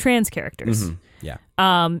playing trans characters. Yeah.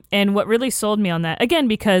 And what really sold me on that, again,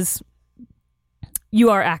 because you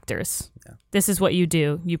are actors. Yeah. This is what you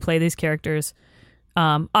do. You play these characters.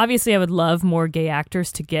 Obviously, I would love more gay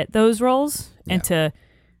actors to get those roles and to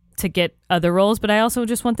get other roles, but I also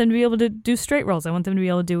just want them to be able to do straight roles. I want them to be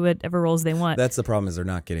able to do whatever roles they want. That's the problem, is they're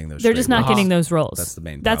not getting those. They're just not getting those roles. That's the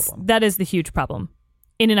main problem. That is the huge problem.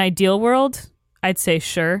 In an ideal world, I'd say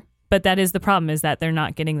sure, but that is the problem, is that they're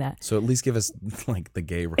not getting that. So at least give us like the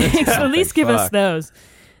gay roles. So at least give us those.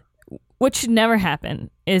 What should never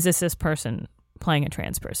happen is a cis person playing a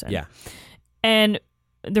trans person. Yeah. And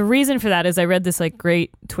the reason for that is I read this like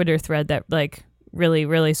great Twitter thread that like really,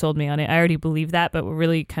 really sold me on it. I already believe that, but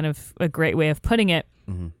really kind of a great way of putting it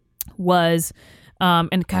was,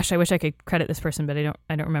 and gosh, I wish I could credit this person, but I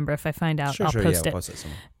don't remember. If I find out, I'll post it. Post it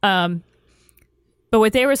somewhere. But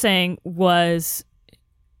what they were saying was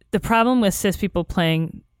the problem with cis people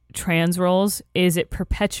playing trans roles is it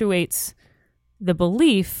perpetuates the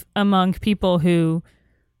belief among people who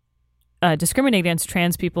discriminate against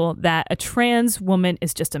trans people that a trans woman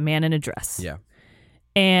is just a man in a dress. Yeah.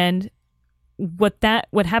 And what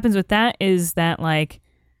happens with that is that like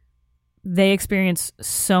they experience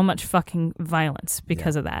so much fucking violence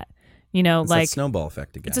because of that. You know, It's like that snowball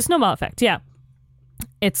effect again. it's a snowball effect. Yeah.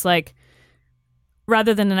 It's like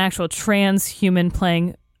rather than an actual trans human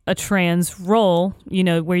playing a trans role, you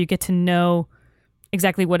know, where you get to know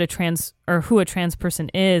exactly what a trans or who a trans person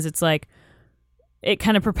is, it's like it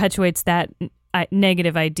kind of perpetuates that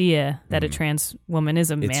negative idea that a trans woman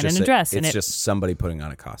is a man in a dress. It's just somebody putting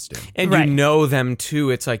on a costume. And Right. you know them too.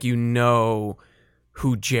 It's like you know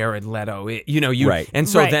who Jared Leto is. You know, Right. And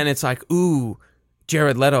so Right. then it's like, ooh,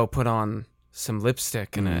 Jared Leto put on some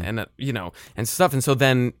lipstick and a you know, and stuff. And so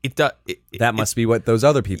then it does. That must be what those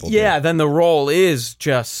other people Yeah, do. then the role is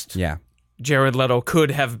just Yeah. Jared Leto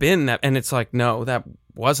could have been that. And it's like, no, that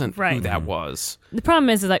wasn't who Right. that was. The problem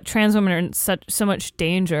is like trans women are in so much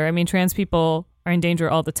danger. I mean, trans people are in danger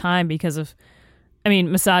all the time because of, I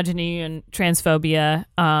mean, misogyny and transphobia.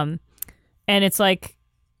 And it's like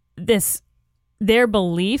their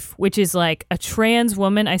belief, which is like a trans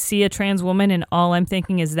woman, I see a trans woman and all I'm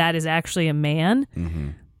thinking is that is actually a man. Mm-hmm.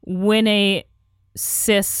 When a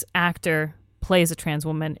cis actor plays a trans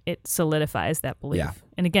woman, it solidifies that belief. Yeah.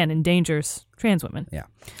 And again, endangers trans women. Yeah.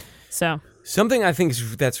 So, Something I think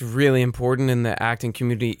that's really important in the acting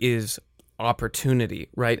community is opportunity,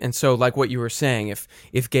 right? And so, like what you were saying,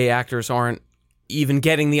 if gay actors aren't even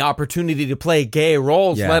getting the opportunity to play gay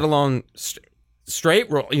roles, Yeah. let alone straight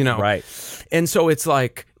role, you know, Right. And so it's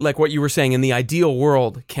like what you were saying. In the ideal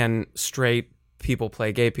world, can straight people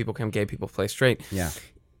play gay people? Can gay people play straight? Yeah.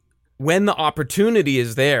 When the opportunity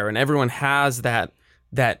is there and everyone has that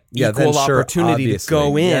Yeah, equal then sure, opportunity to obviously.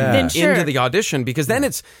 go in Yeah. Then sure. into the audition, because then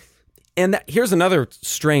it's here's another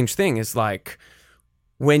strange thing is like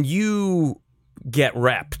when you get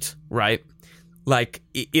repped, right? Like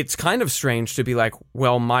it's kind of strange to be like,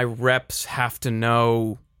 well, my reps have to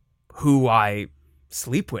know who I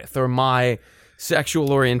sleep with or my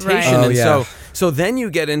sexual orientation. Right. Oh, And yeah. so then you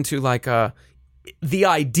get into like the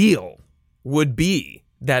ideal would be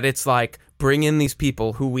that it's like bring in these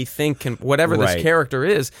people who we think can whatever Right. this character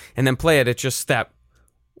is and then play it. It's just that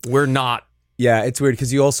we're not. Yeah, it's weird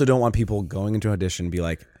because you also don't want people going into audition and be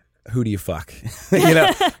like, "Who do you fuck?" You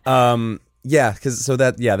know. Yeah, because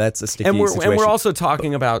that's a sticky And situation. we're also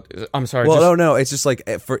talking about. I'm sorry. well, just, no, it's just like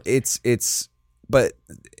but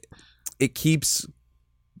it keeps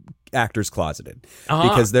actors closeted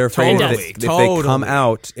because they're afraid totally,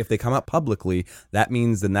 if they come out publicly, that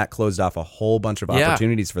means then that closed off a whole bunch of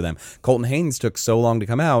opportunities for them. Colton Haynes took so long to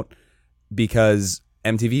come out because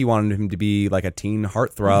MTV wanted him to be like a teen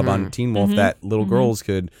heartthrob on Teen Wolf that little girls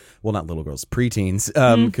could, well, not little girls, preteens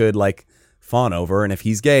could like fawn over, and if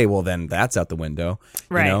he's gay, well, then that's out the window,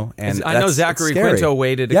 Right. You know? And I know that's- Zachary it's scary. Quinto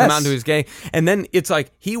waited to Yes. come out into his gay, and then it's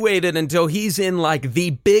like he waited until he's in like the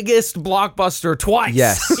biggest blockbuster twice.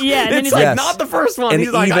 Yes. yeah. And then It's he's like like, not the first one. And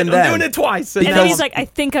he's like, even I'm then- doing it twice. and then because- he's like, I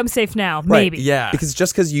think I'm safe now. Right. Maybe. yeah, Because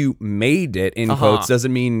just because you made it in quotes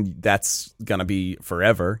doesn't mean that's gonna be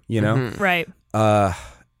forever, you know? Right.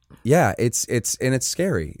 Yeah, it's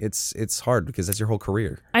scary. It's hard because that's your whole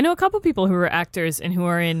career. I know a couple people who are actors and who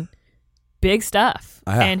are in big stuff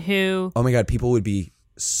Yeah. and who Oh my god, people would be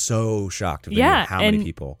so shocked if they Yeah, knew how many and-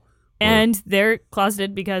 people. and they're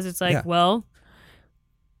closeted because it's like, Yeah. well,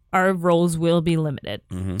 our roles will be limited.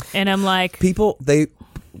 Mm-hmm. And I'm like, People they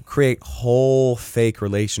create whole fake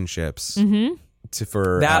relationships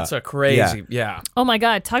for that's a crazy. Yeah, oh my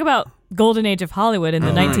God, talk about golden age of Hollywood in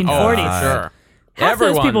the 1940s. God. sure. Half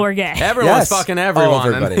those people were gay. Everyone's Yes. fucking Oh, everyone.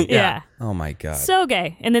 everybody. Yeah. Oh my god. So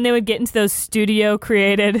gay. And then they would get into those studio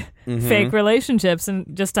created fake relationships and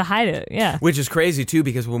just to hide it. Yeah. Which is crazy too,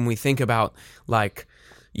 because when we think about like,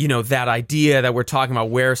 you know, that idea that we're talking about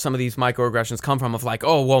where some of these microaggressions come from of like,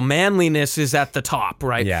 oh, well, manliness is at the top,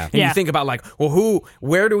 right? Yeah. And Yeah. you think about like, well,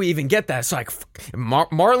 where do we even get that? It's like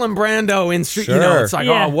Marlon Brando in Street, you know, Sure. it's like,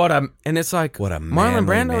 Yeah. and it's like, What a Marlon manly,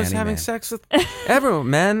 Brando is manly having man. sex with everyone,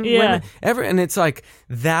 men, Yeah. women, and it's like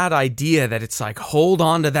that idea that it's like, hold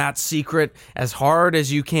on to that secret as hard as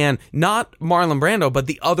you can. Not Marlon Brando, but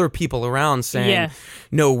the other people around saying, Yeah.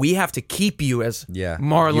 no, we have to keep you as Yeah. You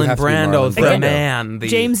Marlon have to be Brando, Marlon the Brando. man,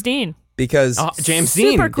 the James Dean. Because James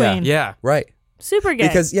Super Dean, queen. yeah. right. Super gay.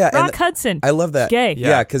 Because and Rock Hudson. I love that. Gay.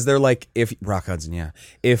 Yeah, because they're like, if Rock Hudson, yeah.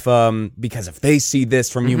 If because if they see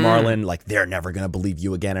this from you, Marlon, like they're never gonna believe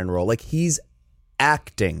you again in a role. Like he's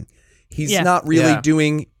acting. He's Yeah. not really Yeah.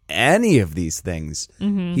 doing any of these things.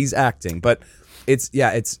 He's acting. But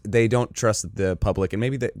it's they don't trust the public, and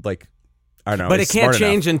maybe they like. I don't know, but it can't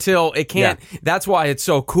change until it can't. Yeah. That's why it's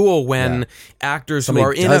so cool when actors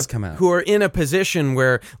Somebody who are in a position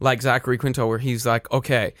where, like Zachary Quinto, where he's like,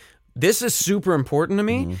 okay, this is super important to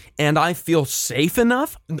me, and I feel safe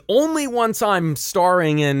enough. Only once I'm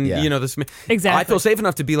starring in, this. Exactly. I feel safe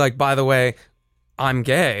enough to be like, by the way, I'm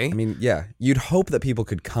gay. I mean, yeah, you'd hope that people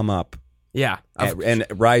could come up, and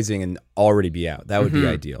rising and already be out. That would be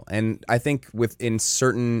ideal. And I think in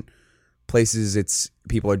certain places, it's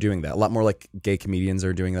people are doing that a lot more. Like gay comedians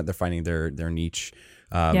are doing that. They're finding their niche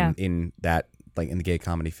in that, like in the gay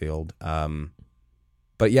comedy field.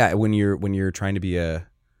 But yeah, when you're trying to be an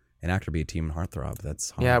actor, be a team heartthrob,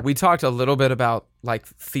 that's hard. Yeah, we talked a little bit about like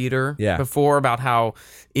theater before, about how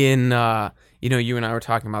in you and I were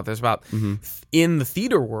talking about this, about in the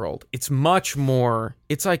theater world, it's much more,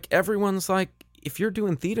 it's like everyone's like, if you're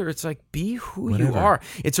doing theater, it's like, be who you are.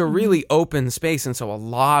 It's a really open space, and so a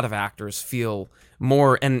lot of actors feel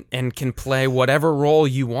more and can play whatever role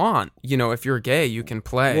you want. If you're gay, you can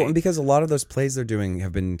play. Well, and because a lot of those plays they're doing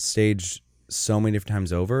have been staged so many different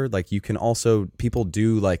times over, like you can also, people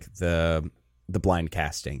do like the blind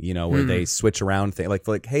casting, where they switch around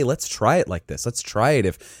like, hey, let's try it like this. Let's try it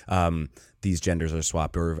if these genders are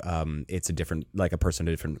swapped, or it's a different, like a person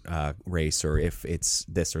of a different race, or if it's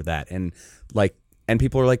this or that, and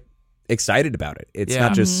people are like excited about it. It's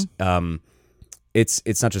not just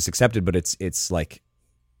it's not just accepted, but it's like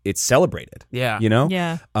it's celebrated. Yeah.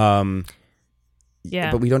 But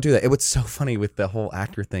we don't do that. What's so funny with the whole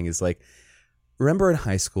actor thing is like, remember in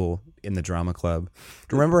high school in the drama club,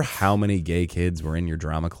 do you remember how many gay kids were in your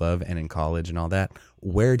drama club and in college and all that?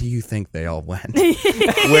 Where do you think they all went?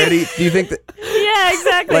 Where do you think that? Yeah,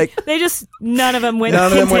 exactly. Like, they just, none of them went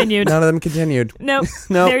continued. None of them continued. Nope.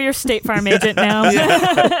 They're your State Farm agent now.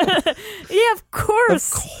 Yeah, of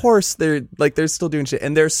course. Of course, they're still doing shit,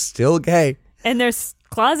 and they're still gay. And they're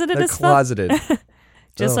closeted as fuck. Closeted.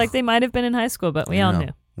 Just like they might have been in high school, but we all knew.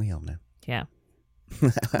 We all knew. Yeah.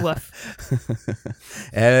 Woof.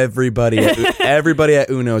 Everybody at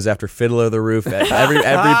Uno's after Fiddler of the Roof,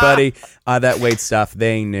 everybody that waits stuff,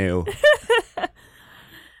 they knew.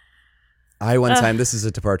 I one time, this is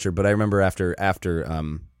a departure, but I remember after I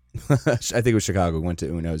think it was Chicago, went to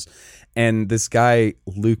Uno's, and this guy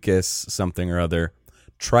Lucas something or other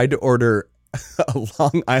tried to order a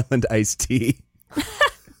Long Island iced tea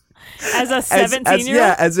as a 17-year-old.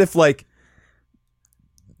 Yeah, as if like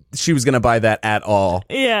she was gonna buy that at all.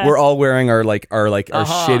 Yeah, we're all wearing our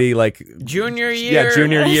shitty like junior year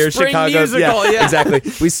spring Chicago musical, yeah, exactly.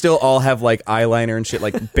 We still all have like eyeliner and shit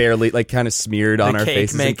like barely like kind of smeared on our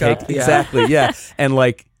faces makeup. and cake. Exactly, yeah. And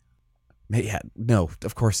like, no,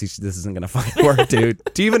 of course this isn't gonna fucking work, dude.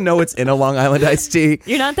 Do you even know what's in a Long Island iced tea?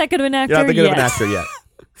 You're not that good of an actor. You're not that good of an actor yet.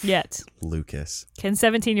 Yet. Lucas. Can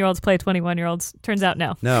 17-year-olds play 21-year-olds? Turns out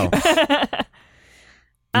no. No.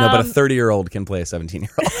 No, but a 30-year-old can play a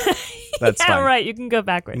 17-year-old. That's fine. Right. You can go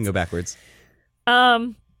backwards. You can go backwards.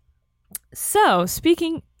 So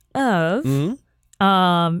speaking of,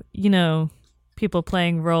 people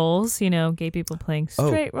playing roles, gay people playing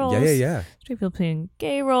straight roles. Yeah. Straight people playing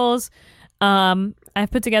gay roles. I've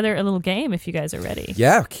put together a little game if you guys are ready.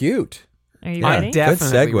 Yeah, cute. Are you ready? I'm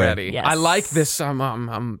definitely Good segue. ready. Yes. I like this.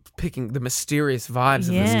 I'm picking the mysterious vibes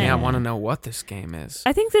of this game. I want to know what this game is.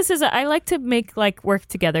 I think this is. I like to make like work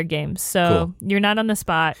together games. So You're not on the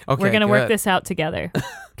spot. Okay, we're gonna work good. this out together.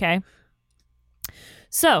 Okay.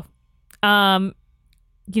 So, as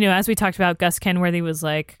we talked about, Gus Kenworthy was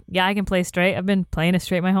like, "Yeah, I can play straight. I've been playing a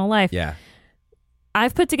straight my whole life." Yeah.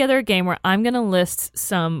 I've put together a game where I'm gonna list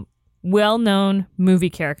some well-known movie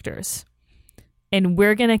characters, and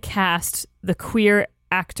we're gonna cast the queer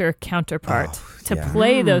actor counterpart to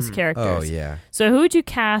play those characters. Oh, yeah. So who would you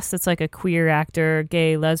cast that's like a queer actor,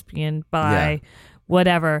 gay, lesbian, bi,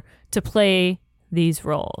 whatever, to play these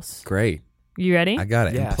roles? Great. You ready? I got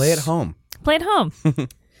it. Yes. And play at home. Play at home.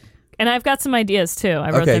 And I've got some ideas too. I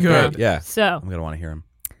wrote them good. down. Yeah. So I'm going to want to hear them.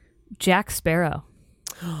 Jack Sparrow.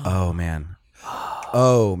 Oh, man.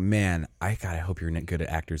 I hope you're good at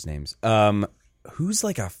actors' names. Who's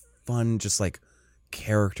like a fun, just like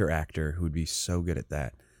character actor who would be so good at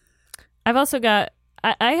that? I've also got,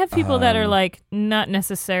 I have people that are like not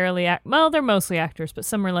necessarily, they're mostly actors, but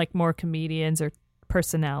some are like more comedians or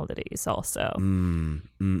personalities also.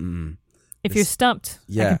 If you're stumped,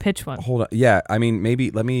 I can pitch one. Hold on. Yeah, I mean, maybe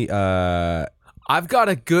let me... I've got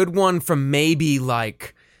a good one from maybe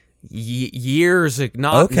like years,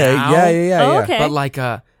 not now. Yeah. Okay. But like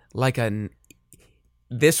a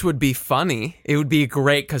this would be funny. It would be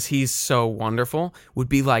great because he's so wonderful. Would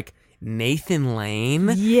be like Nathan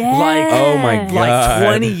Lane. Yeah. Like, Oh my God. like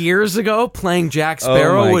 20 years ago, playing Jack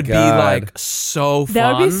Sparrow my would be God. like so fun.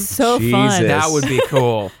 That would be so Jesus. fun. That would be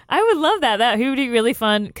cool. I would love that. That would be really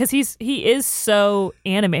fun because he is so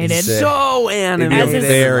animated. He's So It'd be animated. As is-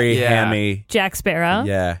 very Yeah. hammy. Jack Sparrow.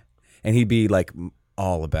 Yeah. And he'd be like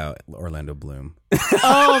all about Orlando Bloom.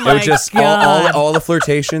 Oh It my would just god. all the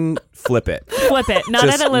flirtation, flip it. Flip it. Not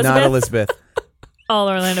Just at Elizabeth. Not Elizabeth. All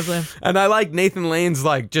Orlando Bloom. And I like Nathan Lane's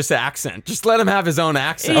like just accent. Just let him have his own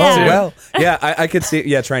accent. Yeah. Oh too. well, yeah, I could see.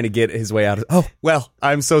 Yeah, trying to get his way out of. Oh well,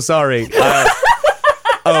 I'm so sorry.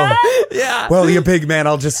 Oh Yeah. well, you big man.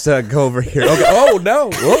 I'll just go over here. Okay. Oh no!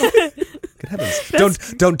 Whoa. Good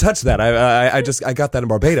heavens! Don't touch that. I got that in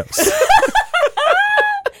Barbados.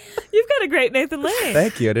 You've got a great Nathan Lane.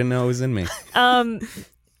 Thank you. I didn't know it was in me.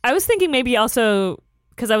 I was thinking maybe also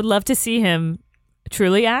because I would love to see him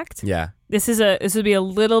truly act. Yeah. This would be a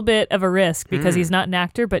little bit of a risk because he's not an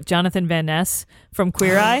actor, but Jonathan Van Ness from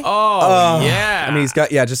Queer Eye. Oh, yeah. I mean, he's got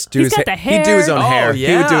just do He's his got the He'd do his own hair. hair. Oh,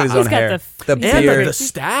 He would do yeah. his He's own got hair. the and beard. the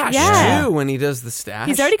stash Yeah. too when he does the stash.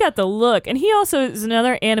 He's already got the look, and he also is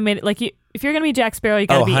another animated. Like, if you're gonna be Jack Sparrow, you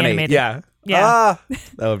gotta Oh, be honey. animated. Yeah. Yeah. Ah,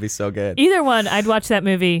 that would be so good. Either one, I'd watch that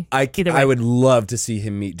movie. Either way. I would love to see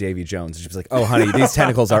him meet Davy Jones. She'd be like, "Oh, honey, these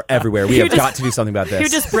tentacles are everywhere. We have got to do something about this." He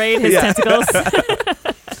would just braid his tentacles.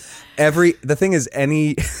 The thing is,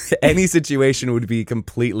 any situation would be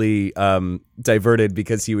completely diverted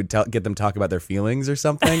because he would get them talk about their feelings or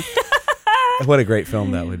something. What a great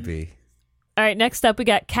film that would be. All right, next up we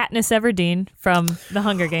got Katniss Everdeen from The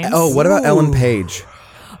Hunger Games. Oh, what about Ellen Page?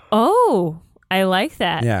 Oh, I like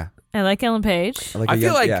that. Yeah, I like Ellen Page. I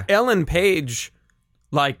feel like Ellen Page,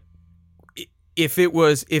 like if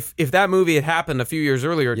that movie had happened a few years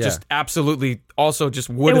earlier, Yeah. just absolutely also just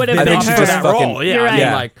would would have have been been off her. for Just that fucking- role. Yeah, You're I right. mean,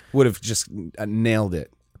 yeah, like would have just nailed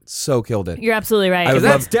it. So killed it. You're absolutely right. I would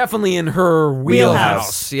that's love- definitely in her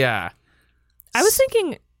Wheelhouse. wheelhouse. Yeah. I was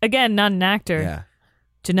thinking, again, not an actor, Yeah.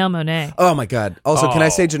 Janelle Monáe. Oh my God. Also, can I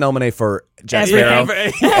say Janelle Monáe for Jack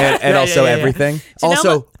Everything. Sparrow? And Yeah, also yeah, yeah. everything. Janelle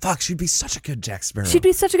Also, fuck, she'd be such a good Jack Sparrow. She'd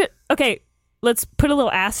be such a good... Okay, let's put a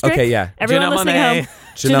little asterisk. Okay, yeah. Everyone Janelle listening Monáe. home.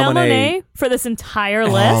 Janelle Monáe for this entire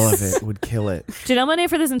list. all of it would kill it. Janelle Monáe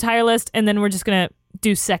for this entire list, and then we're just going to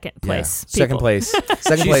do second place. Yeah. Second people. place.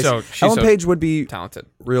 Second She's place. she's Ellen so Page would be talented.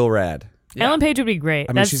 real rad. Yeah. Ellen Page would be great.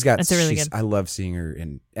 I mean, that's a really good. I love seeing her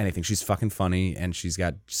in anything. She's fucking funny, and she's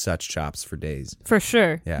got such chops for days. For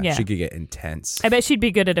sure. Yeah, Yeah. she could get intense. I bet she'd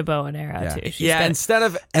be good at a bow and arrow, Yeah. too. She's Yeah, got- instead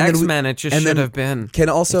of And then X-Men, it just and should then have been. Can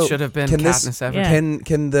also It should have been can Katniss this, Everdeen. Yeah.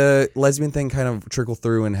 Can the lesbian thing kind of trickle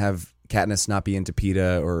through and have Katniss not be into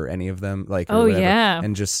PETA or any of them? Like, or Oh, whatever, yeah.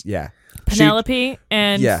 and just Penelope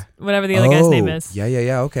and Yeah. whatever the other guy's name Oh, is.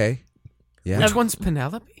 Yeah. Okay. Yeah. Which one's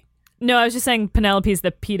Penelope? No, I was just saying Penelope's the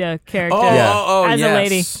PETA character. Yeah. As a yes.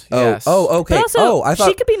 lady. Yes. Okay. But also, I thought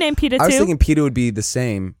she could be named PETA, too. I was thinking PETA would be the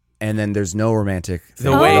same, and then there's no romantic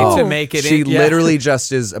thing. The way Oh. to make it. She in, yeah. literally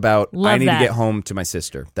just is about, I Love need that. to get home to my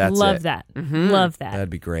sister. That's Love it. that. Mm-hmm. Love that. That'd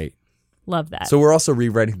be great. Love that. So we're also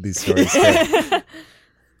rewriting these stories. too.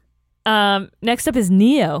 Next up is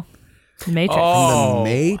Neo. Matrix. Oh. The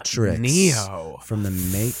Matrix. Neo. From the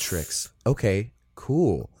Matrix. Okay,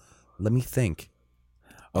 cool. Let me think.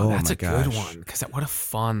 Oh, that's my a good gosh. one. Because what a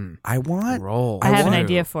fun I want. role. I have an You do.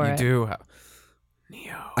 idea for you it. do have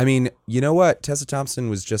Neo. I mean, you know what? Tessa Thompson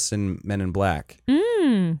was just in Men in Black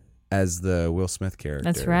as the Will Smith character.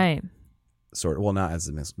 That's right. Sort of. Well, not as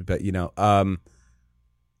the, but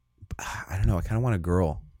I don't know. I kind of want a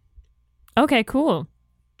girl. Okay, cool.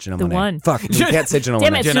 Janelle The Monáe. one. Fuck, we can't say Janelle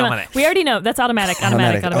Damn Monáe. it, Janelle Janelle. Monáe. We already know. That's automatic.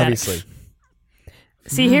 Automatic. Obviously.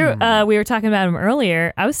 See, here we were talking about him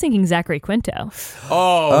earlier. I was thinking Zachary Quinto.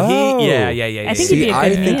 Oh, Oh. yeah. I think he'd See, be a I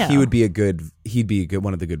good think Neo. he would be a good. He'd be a good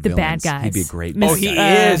one of the good The villains. bad guys. He'd be a great. Miss- Oh, he bad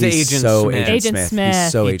guy. is He's Agent so Smith. Agent Agent Smith. He's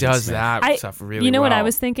Smith. so He Agent does Smith. that stuff really You know what I well.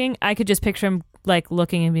 was thinking? I could just picture him like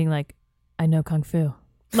looking and being like, I know Kung Fu.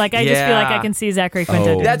 Like, I just feel like I Yeah. can see Zachary Quinto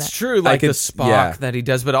doing That's that. true, like could- the Spock yeah. that he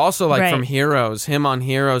does, but also like Right. from Heroes. Him on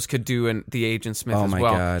Heroes could do the Agent Smith Oh as my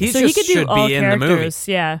well. God. He So just he could do should all be in the movie. characters.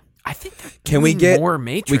 Yeah. I think they're Can we doing get more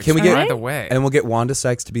Matrix? Can we get by the way? And we'll get Wanda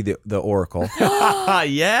Sykes to be the Oracle. yeah.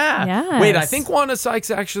 Yes. Wait, I think Wanda Sykes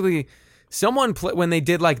actually. Someone when they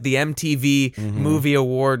did like the MTV Movie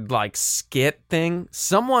Award like skit thing.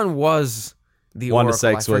 Someone was the Wanda Oracle.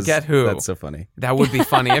 Sykes I forget was. who. That's so funny. That would be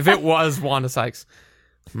funny if it was Wanda Sykes.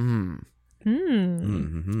 But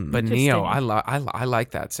Interesting. Neo, I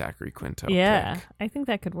like that Zachary Quinto. Yeah. pick. I think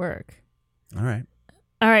that could work. All right.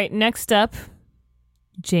 All right. Next up,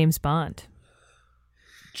 James Bond.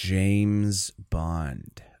 James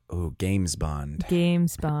Bond. Oh, Games Bond.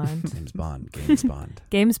 Games Bond. Games Bond. Games Bond.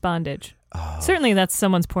 Games Bondage. Certainly, that's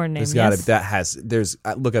someone's porn name. There's yes? there's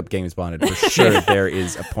look up Games Bondage for sure. There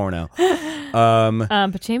is a porno.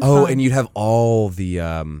 But James Oh, Bond. and you'd have all the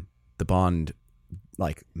Bond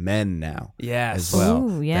like men now Yes. as well.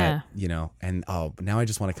 Ooh, yeah. That, and now I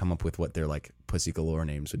just want to come up with what their like Pussy Galore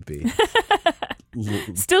names would be.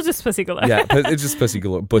 Still just Pussy Galore. Yeah, it's just Pussy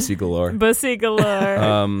Galore. Pussy Galore. Pussy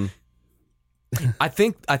Galore. I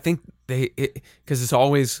think they because it's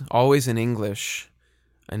always in English,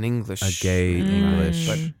 A gay English.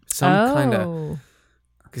 but some kind of Oh.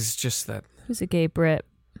 because it's just that. Who's a gay Brit?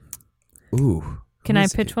 Ooh. Can Who I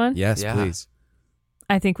is pitch it? one? Yes, Yeah. please.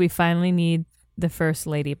 I think we finally need the first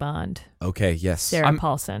Lady Bond, Okay, yes. Sarah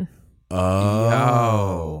Paulson.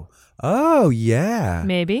 Oh. Oh, yeah.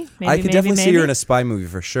 Maybe. I could definitely see her in a spy movie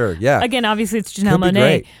for sure. Yeah. Again, obviously it's Janelle Could be Monáe.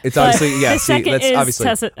 great. It's but obviously, yeah. The See, second that's is obviously,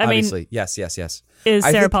 Tessa. obviously, yes. Is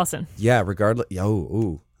I Sarah think- Paulson. Yeah, regardless.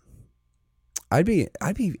 Ooh. I'd be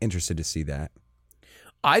interested to see that.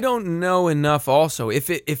 I don't know enough. Also, if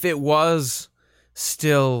it was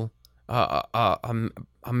still a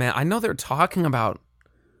man, I know they're talking about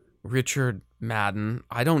Richard Madden.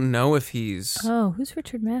 I don't know if he's Oh, who's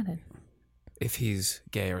Richard Madden?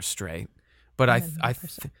 gay or straight, but I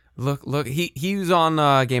don't know look he was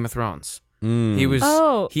on Game of Thrones. He was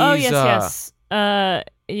Oh, he's, yes.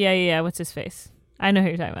 Yeah. What's his face? I know who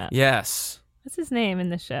you're talking about. yes. What's his name in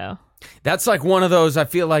the show? That's like one of those I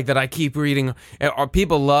feel like that I keep reading. Or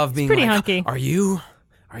people love being pretty like, hunky. Are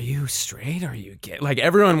you straight? Are you gay? Like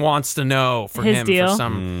everyone wants to know for His him deal.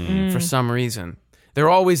 for some reason. There are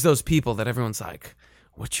always those people that everyone's like,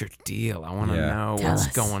 "What's your deal? I want to Yeah. know Tell what's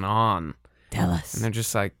us. going on." Tell us. And they're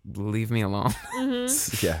just like, "Leave me alone."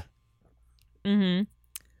 Yeah. Mm-hmm.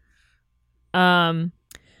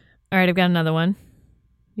 All right, I've got another one.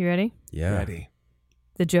 You ready? Yeah. Ready?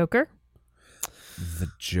 The Joker. The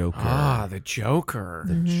Joker. Ah, the Joker.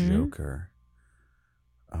 The Joker.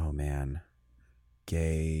 Oh man.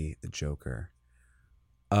 Gay the Joker.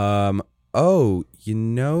 Oh, you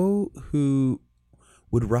know who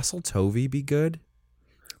would Russell Tovey be good?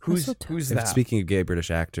 Who's If that? speaking of gay British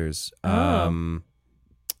actors, Oh.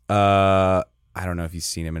 I don't know if you've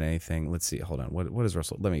seen him in anything. Let's see. Hold on. What is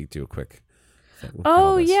Russell? Let me do a quick thing. Look at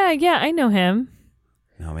all Oh this. yeah, I know him.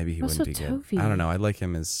 No, maybe he Russell wouldn't be Tovey. good. I don't know. I like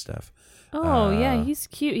him as stuff. Oh yeah, he's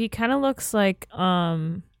cute. He kind of looks like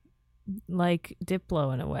Diplo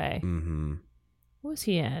in a way. Mm-hmm. What was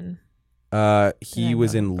he in? He I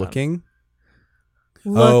was know in him from? Looking.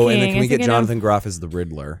 Looking. Oh, and then can I we get think I know- Jonathan Groff as the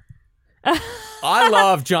Riddler? I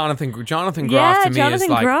love Jonathan Groff. Yeah, To me Jonathan is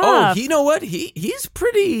like, Groff. oh, you know what? He's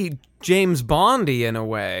pretty James Bondy in a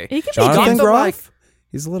way. He could Jonathan be Got the, Groff? like-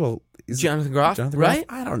 He's a little. He's Jonathan Groff, Jonathan right?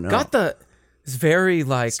 Groff? I don't know. Got the. It's very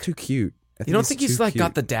like. It's too cute. I You don't think he's too like cute.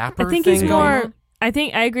 got the dapper? I think thing he's going more. on? I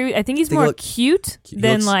agree. I think he's Think more look- cute He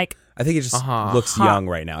than looks- like. I think he just Uh-huh. looks Hot. young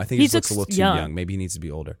right now. I think he He just looks a little looks too young. young. Maybe he needs to be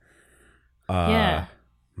older. Yeah.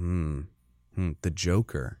 The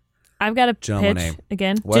Joker. I've got a Janelle pitch Monáe.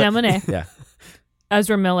 again. What? Janelle Monáe. Yeah.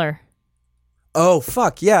 Ezra Miller. Oh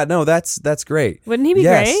fuck yeah! No, that's great. Wouldn't he be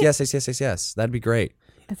yes, great? Yes. That'd be great.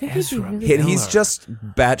 I think he'd be Ezra really Miller. He's just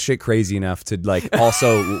batshit crazy enough to like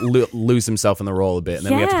also lose himself in the role a bit, and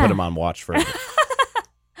then we have to Yeah. put him on watch for it.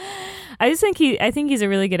 I think he's a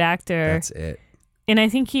really good actor, That's it. and I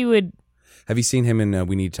think he would. Have you seen him in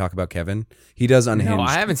We Need to Talk About Kevin? He does Unhinged. No,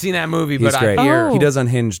 I haven't seen that movie, He's but great. I hear. Oh. He does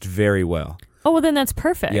Unhinged very well. Oh well, then that's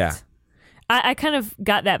perfect. Yeah. I kind of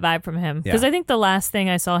got that vibe from him because Yeah. I think the last thing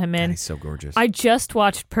I saw him God, in, he's so gorgeous. I just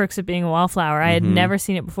watched Perks of Being a Wallflower. I had never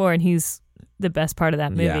seen it before, and he's the best part of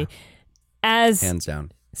that movie. Yeah. As Hands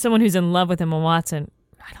down. someone who's in love with Emma Watson,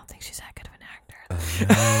 I don't think she's that good of an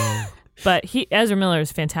actor. But Ezra Miller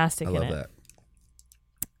is fantastic I in love it. that.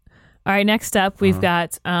 All right, next up we've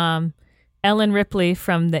got Ellen Ripley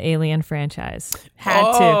from the Alien franchise. Had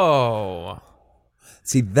to. Oh,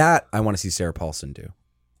 See that I want to see Sarah Paulson do.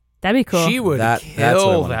 That'd be cool. she would That's what I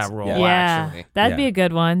kill wanna that see. role. Yeah. yeah, Actually, that'd Yeah. be a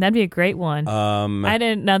good one. That'd be a great one. I had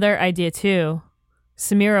another idea too.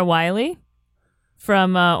 Samira Wiley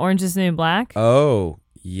from Orange Is the New Black. Oh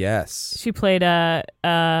yes. She played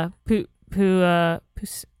Poussey.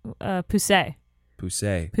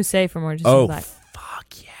 Poussey. Poussey from Orange Is the New Oh Black. fuck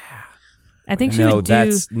yeah. I think she No, would do.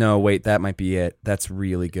 that's no wait. That might be it. That's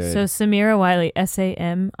really good. So Samira Wiley,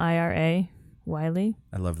 Samira Wiley.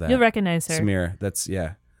 I love that. You'll recognize her. Samira. That's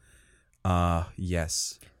yeah.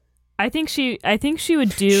 Yes. I think she would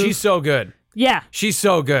do. she's so good. Yeah, She's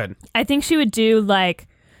so good. I think she would do like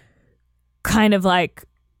kind of like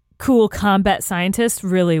cool combat scientist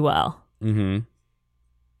really well. Mm-hmm.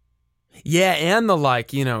 Yeah, and the like,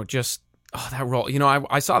 just that role. You know,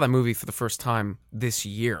 I saw that movie for the first time this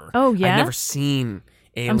year. Oh, yeah? I'd never seen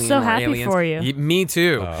Alien. I'm so or happy Aliens. for you. Me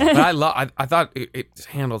too. But I thought it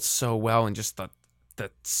handled so well, and just the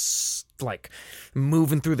like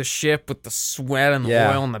moving through the ship with the sweat and the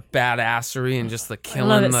oil and the badassery and just the killing.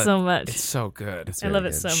 I love it so much. It's so good. I love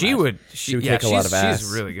it so much. She would kick a lot of ass.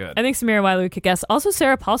 She's really good. I think Samira Wiley would kick ass. Also,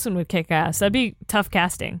 Sarah Paulson would kick ass. That'd be tough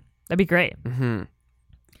casting. That'd be great. Mm-hmm.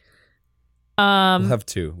 We'll have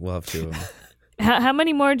two. Of them. How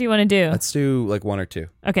many more do you want to do? Let's do like one or two.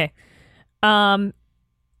 Okay.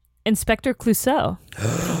 Inspector Clouseau.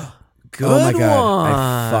 Good oh my god, one.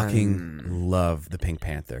 I fucking love the Pink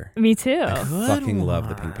Panther. Me too. I fucking love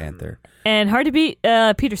the Pink Panther. And hard to beat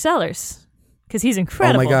Peter Sellers because he's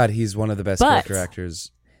incredible. Oh my god, he's one of the best But- character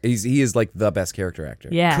actors. He is like the best character actor.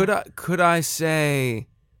 Yeah. Could I say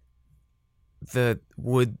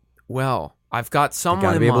well, I've got You someone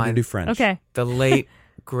gotta in be able to mind. do French. Okay. The late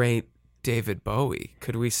great David Bowie.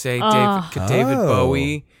 Could we say Oh. David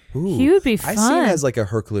Bowie? Ooh. He would be I see him fun. as like a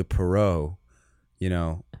Hercule Poirot. You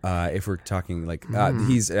know, if we're talking like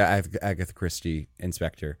he's Agatha Christie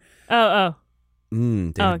inspector. Oh.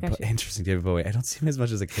 David gotcha. Interesting, David Bowie. I don't see him as much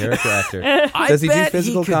as a character actor. I Does he do bet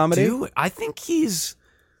physical could comedy? do it. I think he's.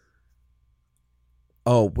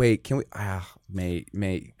 Oh wait, can we?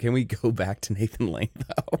 Can we go back to Nathan Lane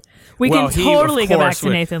though? We Well, can he, totally of go back course, to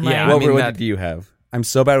would- Nathan yeah, Lane. I mean, what that- do you have? I'm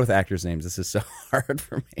so bad with actors' names. This is so hard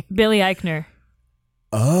for me. Billy Eichner.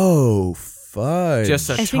 Oh, fudge. Just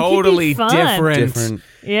a I think he'd be totally fun. different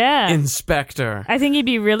Yeah. inspector. I think he'd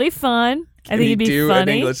be really fun. I think he'd be do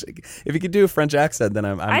funny. An English? If he could do a French accent, then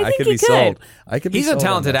I think could he be could. sold. I could be. He's a sold on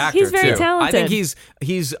talented this. actor He's very too. talented. I think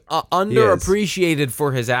he's underappreciated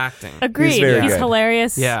for his acting. Agreed. very He's good.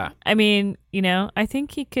 hilarious. Yeah. I mean, I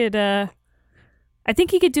think he could. I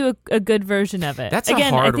think he could do a good version of it. That's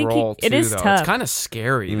Again, a hard I think role it too, is though. tough. It's kind of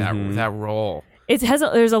scary that role. It has.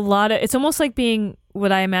 There's a lot of. It's almost like being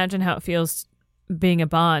what I imagine how it feels being a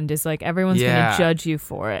Bond is like everyone's going Yeah. to judge you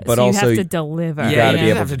for it, But so also you have to deliver. You Yeah, gotta you be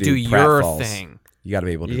able have to to do do your pratfalls. thing. You got to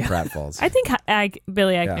be able to do pratfalls. I think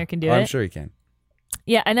Billy Eichner can do it. I'm sure he can.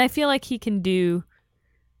 Yeah, and I feel like he can do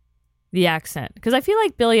the accent because I feel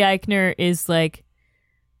like Billy Eichner is like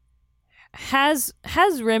has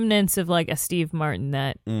remnants of like a Steve Martin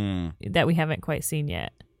that we haven't quite seen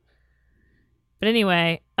yet. But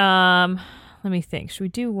anyway, let me think. Should we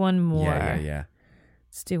do one more? Yeah.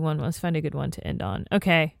 Let's do one. Let's find a good one to end on.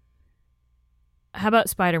 Okay. How about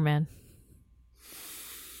Spider-Man?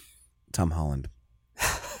 Tom Holland.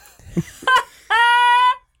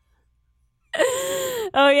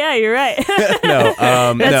 Oh yeah, you're right. No,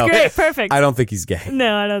 That's no. great. Perfect. I don't think he's gay,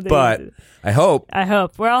 No, I don't think. but I hope. I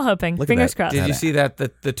hope we're all hoping. Look at Fingers that. crossed. Did you see that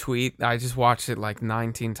the tweet? I just watched it like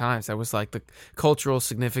 19 times. That was like the cultural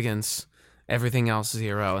significance, everything else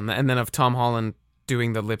zero, and then of Tom Holland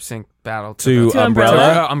doing the lip sync battle To To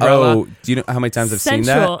Umbrella. Umbrella. Oh, do you know how many times I've seen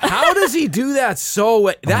Sensual. that? How does he do that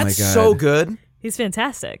so? That's God. so good. He's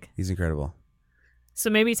fantastic. He's incredible. So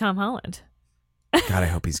maybe Tom Holland. God, I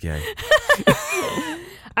hope he's gay.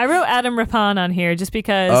 I wrote Adam Rippon on here just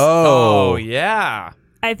because Oh yeah.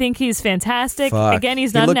 I think he's fantastic. Fuck. Again,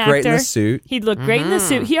 he's He not an looked actor. great in the suit. He'd look great in the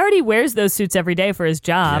suit. He already wears those suits every day for his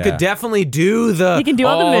job. Yeah. Could definitely do the. He can do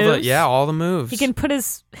all the moves. all the moves. He can put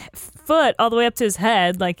his foot all the way up to his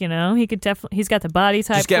head, like he could definitely. He's got the body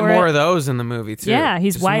type. just get for more it. of those in the movie too. Yeah,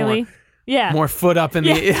 he's Just wily. Yeah. More foot up in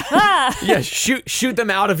the. Ah! Yeah, shoot them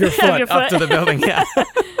out of your Out foot of your up to foot. the building. Yeah.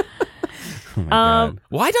 Oh my God.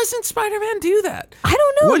 Why doesn't Spider-Man do that? I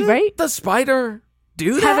don't know, Wouldn't right? the spider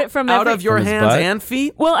do Have that it from out every- of your From his hands butt? and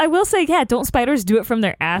feet? Well, I will say, yeah. Don't spiders do it from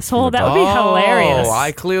their asshole? That would be Oh, hilarious.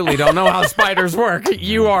 I clearly don't know how spiders work.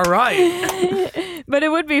 You are right. But it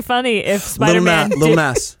would be funny if Spider-Man Lil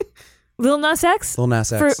Nas. Lil Nas X Lil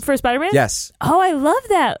Nas X. for Spider-Man. Yes, Oh, I love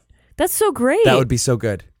that. That's so great. that would be so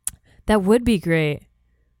good. That would be great.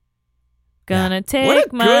 Gonna What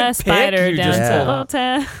take a my good pick spider you down just to pulled Old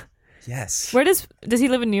Town. Yes. Where does he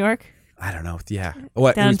live in New York? I don't know. Yeah.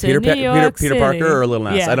 What? Down who's to Peter, New York Peter Parker City. or Lil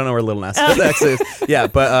Nas? Yeah. I don't know where Lil Nas X is. Yeah,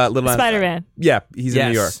 but Lil Nas. Spider-Man. Yeah, he's in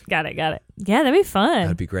New York. Yes. Got it. Yeah, that'd be fun.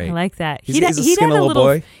 That'd be great. I like that. He's a skinny had a little little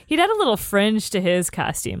boy. He'd had a little fringe to his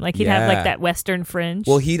costume. Like he'd have Yeah. like that Western fringe.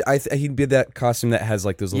 Well, he'd be that costume that has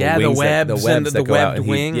like those little Yeah, the wings, webs and that the go out, webbed and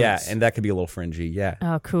wings. Yeah, and that could be a little fringy. Yeah,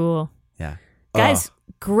 Oh, cool. yeah. Guys,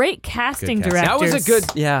 great casting Good casting. directors. That was a good.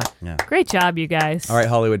 Yeah. Great job, you guys. All right,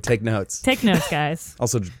 Hollywood, take notes. Take notes, guys.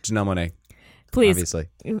 Also, Janelle Monáe, Please obviously.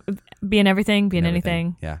 be in everything, be in In everything,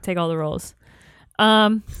 anything. yeah. Take all the roles.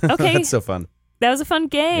 Okay. That's so fun. That was a fun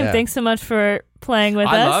game. Yeah. Thanks so much for playing with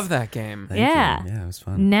us. I love that game. Thank Yeah. you. Yeah, it was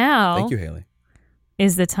fun. Now, Thank you, Haley.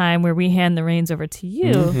 is the time where we hand the reins over to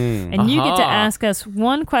you. And you get to ask us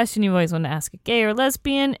one question you always want to ask a gay or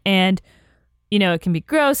lesbian. And, you know, it can be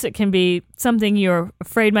gross. It can be something you're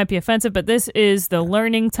afraid might be offensive. But this is the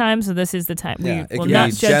learning time. So this is the time. Yeah, We it will can not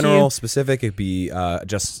be judge general, you. specific. It could be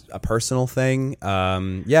just a personal thing.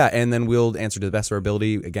 Yeah, and then we'll answer to the best of our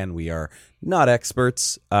ability. Again, we are not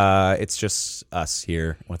experts. It's just us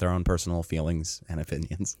here with our own personal feelings and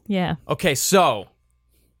opinions. Yeah. Okay, so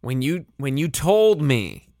when you told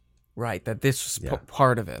me, right, that this was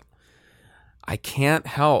part of it, I can't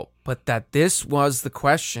help but that this was the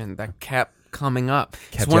question that kept coming up.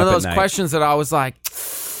 It's one of those questions that I was like,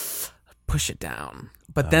 push it down.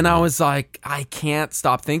 But then I was like, I can't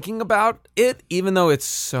stop thinking about it, even though it's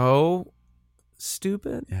so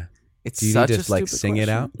stupid. Yeah. It's Do you such need a to like stupid sing it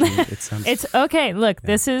question. out? It sounds, It's okay. Look,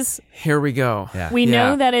 this is, Here we go. yeah. we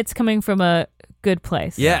know that it's coming from a good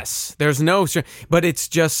place. Yes, there's no, but it's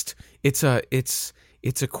just it's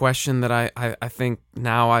a question that I think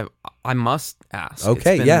now I must ask.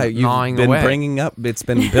 Okay, It's been yeah, you've gnawing been away. bringing up. It's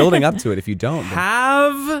been building up to it. If you don't, then,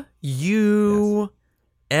 Have you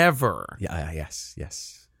ever? yes.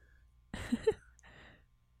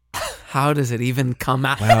 How does it even come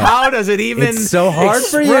out? Wow. How does it even It's so hard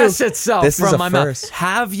for you. express itself This is from a my first. mouth?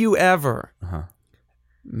 Have you ever Uh-huh.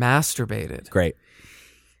 masturbated Great.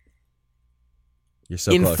 You're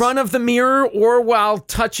so in close. front of the mirror or while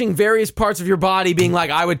touching various parts of your body, being like,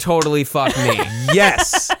 I would totally fuck me?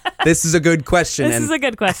 Yes, this is a good question. This and is a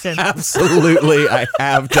good question. absolutely, I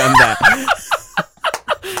have done that.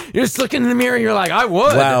 You're just looking in the mirror and you're like, I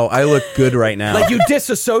would. Wow, I look good right now. Like you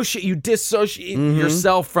disassociate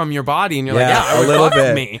yourself from your body, and you're like, yeah, I a would little fuck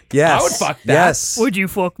bit. me. Yes, I would fuck that. Yes, Would you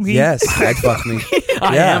fuck me? yes, I'd fuck me.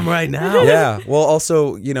 I Yeah. am right now. Yeah. Well,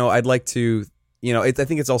 also, you know, I'd like to, you know, I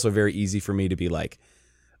think it's also very easy for me to be like,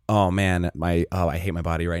 oh man, I hate my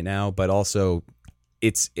body right now. But also,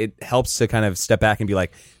 it helps to kind of step back and be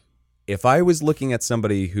like, if I was looking at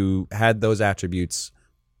somebody who had those attributes,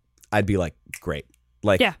 I'd be like, great.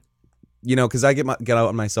 Like, Yeah. you know, because I get out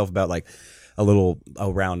on myself about like a little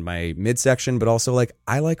around my midsection, but also like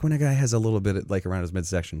I like when a guy has a little bit like around his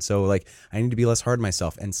midsection. So like I need to be less hard on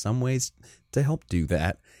myself. And some ways to help do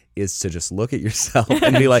that is to just look at yourself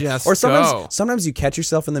and be like, Just or go. sometimes you catch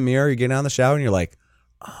yourself in the mirror, you get out of the shower and you're like,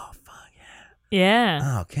 oh fuck Yeah.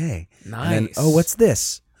 yeah, okay, Nice. And then what's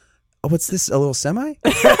this? Oh, what's this? A little semi?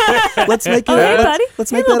 Let's make it. Oh, hey, buddy. Let's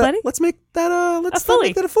Hey, make little that. buddy. Let's make that. Let's fully.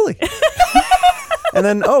 make that a fully. And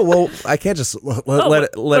then, I can't just let what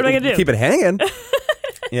am I gonna do? keep it hanging.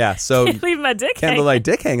 Yeah, so Leave my dick hanging. candlelight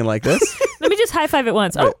dick hanging like this. Let me just high five it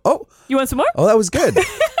once. Wait, Oh, you want some more? that was good.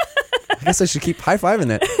 I guess I should keep high fiving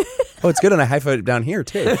it. Oh, it's good, and I high five it down here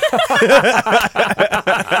too.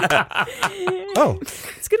 Oh,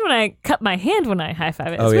 It's good when I cut my hand when I high five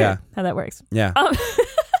it. It's Oh, weird yeah. how that works. yeah, Um,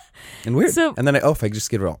 and weird. so- And then if I just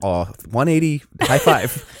get a 180 high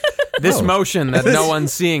five. This Oh. motion that no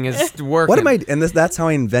one's seeing is working. What am I? And that's how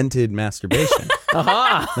I invented masturbation.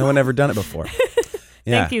 No one ever done it before.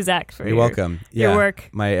 Yeah. Thank you, Zach, for You're welcome. your Yeah, work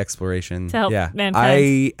my exploration to help yeah.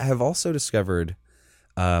 mankind. I have also discovered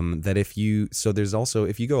that if you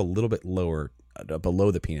go a little bit lower below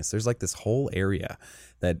the penis, there's like this whole area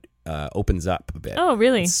that opens up a bit. Oh,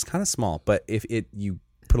 really? It's kind of small, but if you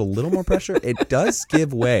put a little more pressure, it does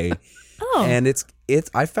give way. Oh. And it's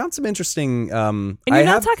I found some interesting. And you're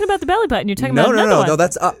not talking about the belly button. You're talking about another one. No,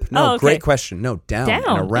 that's up. No, Oh, okay. great question. No, down and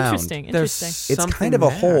around. Interesting. There's Interesting. It's something kind of a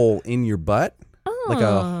there. hole in your butt. Oh. Like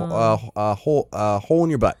a hole in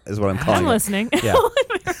your butt is what I'm calling I'm it. listening. Yeah.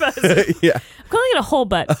 I'm Yeah, calling it a whole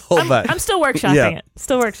butt. whole butt. I'm still workshopping Yeah. it.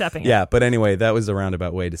 Still workshopping it. yeah. But anyway, that was a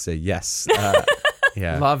roundabout way to say yes.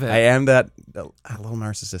 Yeah, Love it. I am that a little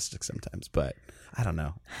narcissistic sometimes, but I don't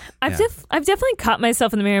know. I've definitely caught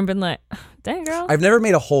myself in the mirror and been like, dang, girl. I've never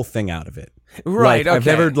made a whole thing out of it. Right, Like, I've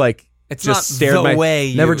okay. never like It's just not stared the way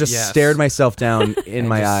you- never just yes. stared myself down in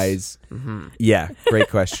my just- eyes. Yeah, great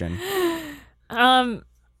question.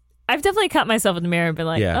 I've definitely caught myself in the mirror and been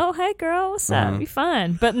like, Yeah. oh, hey, girl, what's up? Be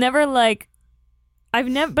fun. But never like, I've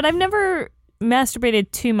never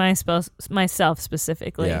masturbated to myself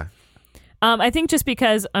specifically. Yeah, I think just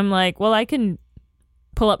because I'm like, well, I can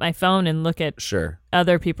pull up my phone and look at sure.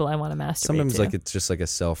 other people I want to masturbate Sometimes to. like it's just like a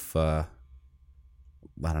self. I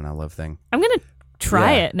don't know, love thing. I'm going to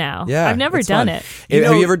try Yeah. it now. Yeah, I've never it's done fun. it.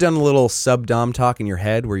 Have you ever done a little sub-dom talk in your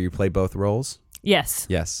head where you play both roles? Yes.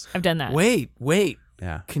 Yes. I've done that. Wait.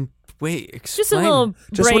 Yeah. Just a Explain. little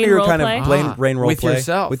Just brain when you're role kind play. of brain role With play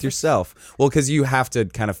yourself. with yourself. Well, because you have to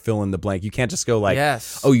kind of fill in the blank. You can't just go like,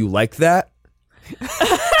 Yes. "Oh, you like that?"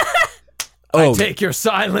 I take your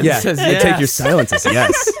silence yeah. as I yes. take your silence as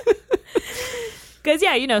yes.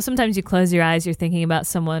 Because sometimes you close your eyes, you're thinking about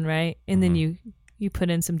someone, right? And then you put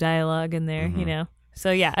in some dialogue in there, So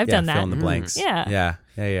I've done that. Fill in the blanks. Yeah.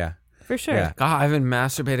 Yeah. For sure. Yeah. God, I've been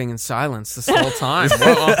masturbating in silence this whole time.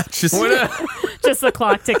 Whoa. Just Just the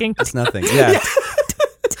clock ticking. it's nothing. Yeah.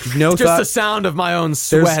 No Just the sound of my own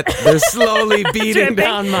sweat. There's slowly beating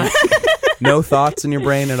down my. No thoughts in your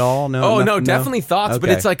brain at all. No. Definitely thoughts, but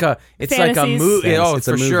Okay. it's like a Fantasies. movie. Oh, It's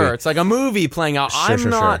a for movie. sure. It's like a movie playing out. I'm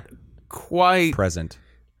not quite. present.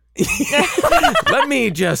 Let me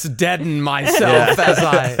just deaden myself as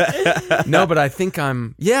I. No, but I think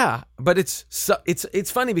I'm. Yeah, but it's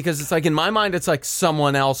funny because it's like in my mind it's like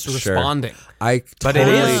someone else responding, but it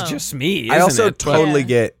is just me. I also isn't it? totally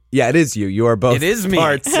get. Yeah, it is you. You are both. It is me.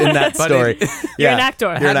 Parts in that But story. You're an actor. I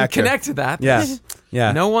You're an haven't actor. connected that. Yeah.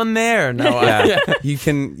 Yeah. No one there. No. Yeah. You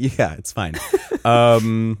can. Yeah, it's fine.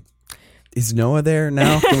 Is Noah there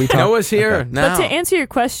now? Can we talk? Noah's here Okay. now. But to answer your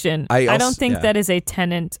question, I I also- don't think yeah. that is a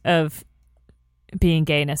tenet of being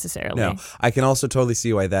gay necessarily. No, I can also totally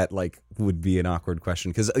see why that would be an awkward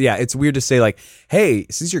question because it's weird to say hey,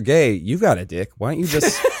 since you're gay, you've got a dick. Why don't you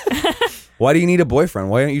just? Why do you need a boyfriend?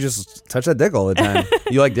 Why don't you just touch that dick all the time?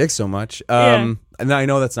 You like dick so much. And I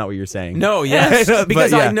know that's not what you're saying. No, yes, But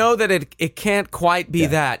because yeah. I know that it can't quite be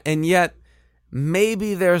that, and yet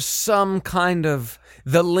maybe there's some kind of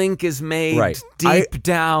the link is made Right. deep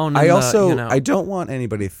down. I in also the, I don't want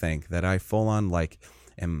anybody to think that I full on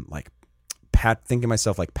am thinking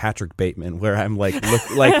myself like Patrick Bateman, where I'm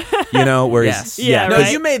where yes, he's Yeah, No,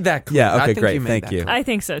 right. you made that clear. Yeah, okay, I think great. You made Thank that you. clear. I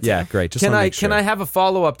think so too. yeah, great. Just Can wanna I make sure. can I have a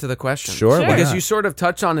follow up to the question? Sure, why Because not? you sort of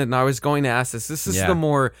touch on it, and I was going to ask this. This is Yeah. the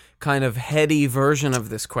more kind of heady version of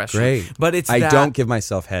this question. Great, but it's I that, don't give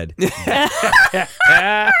myself head.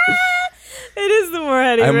 It is the more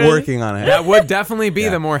heady I'm version. working on it. That would definitely be Yeah.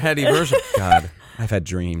 the more heady version. God, I've had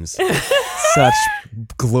dreams, such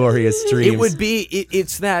glorious dreams. It would be.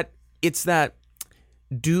 It's that.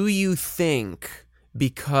 Do you think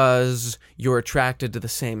because you're attracted to the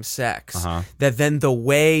same sex that then the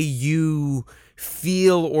way you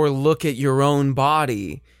feel or look at your own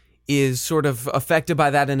body is sort of affected by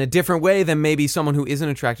that in a different way than maybe someone who isn't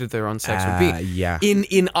attracted to their own sex would be? Yeah.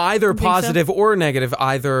 In either so? positive or negative,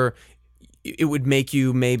 either it would make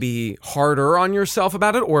you maybe harder on yourself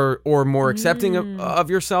about it or more accepting of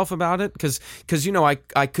yourself about it because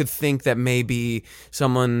I could think that maybe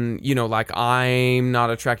someone I'm not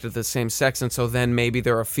attracted to the same sex, and so then maybe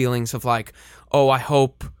there are feelings of I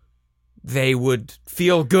hope they would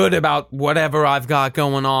feel good about whatever I've got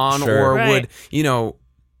going on Sure. or Right. would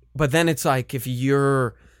but then it's if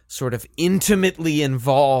you're sort of intimately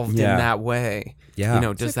involved Yeah. in that way Yeah.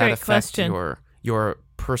 does That's a that great affect question. your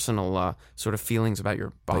personal sort of feelings about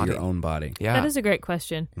your body? About your own body. Yeah. That is a great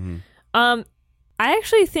question. Mhm. I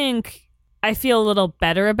actually think I feel a little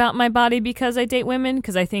better about my body because I date women,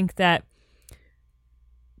 because I think that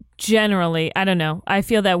generally, I don't know, I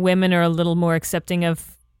feel that women are a little more accepting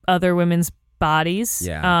of other women's bodies.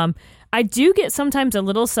 Yeah. I do get sometimes a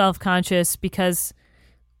little self-conscious because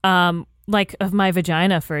of my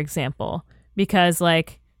vagina, for example, because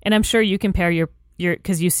and I'm sure you compare your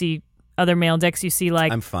because you see other male dicks, you see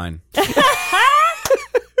I'm fine.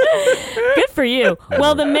 good for you.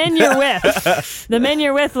 Well, the men you're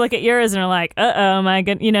with look at yours and are like, uh-oh, my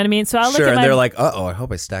god, you know what I mean? So I'll look Sure, at and my they're like, uh-oh, I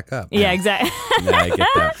hope I stack up. yeah, exactly. Yeah, I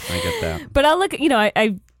get that. But I'll look at,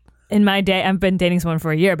 I in my day, I've been dating someone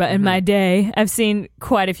for a year, but in my day, I've seen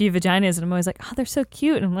quite a few vaginas, and I'm always like, oh, they're so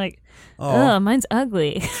cute. And I'm like, oh, mine's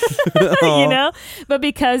ugly. But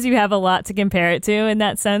because you have a lot to compare it to in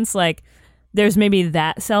that sense, there's maybe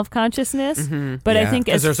that self-consciousness. But I Yeah. think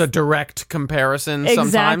because there's a direct comparison sometimes.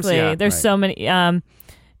 exactly. Yeah. There's Right. so many,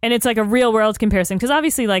 and it's a real world comparison because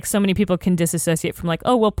obviously so many people can disassociate from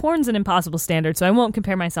oh, well, porn's an impossible standard, so I won't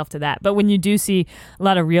compare myself to that. But when you do see a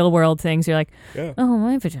lot of real world things, you're like, oh,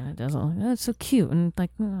 my vagina does all that's so cute, and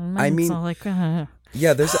mine's all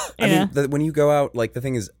Yeah, there's. Yeah. When you go out, the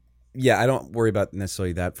thing is, yeah, I don't worry about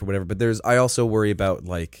necessarily that for whatever, but I also worry about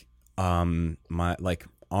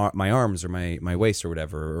my arms or my waist or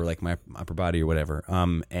whatever, or my upper body or whatever.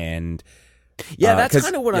 And Yeah, that's 'cause-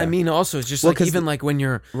 kind of what yeah. I mean. Also, it's just Well, 'cause even when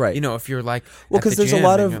you're right. if you're Well, at because the there's a gym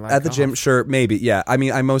lot and of you're at the gym. oh. Sure, maybe. Yeah, I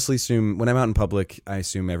mean, I mostly assume when I'm out in public, I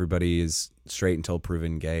assume everybody is straight until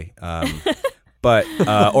proven gay. But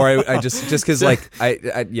or I just because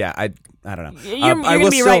I don't know. You're I gonna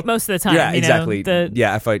will be still- right most of the time. Yeah, exactly.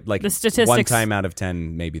 Yeah, if I the statistics. 1 time out of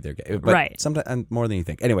 10, maybe they're gay. But Right. sometimes more than you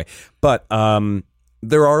think. Anyway, but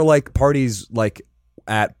there are parties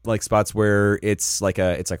at spots where it's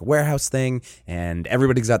a warehouse thing and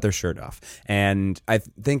everybody's got their shirt off. And I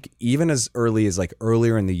think even as early as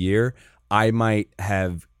earlier in the year, I might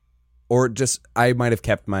have or just I might have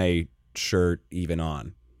kept my shirt even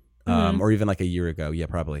on, or even like a year ago. Yeah,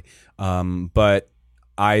 probably. But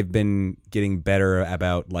I've been getting better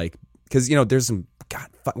about like, because there's some. God,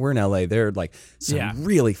 we're in LA. They're like some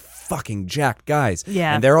really fucking jacked guys.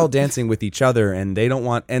 Yeah. And they're all dancing with each other and they don't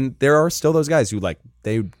want, and there are still those guys who like,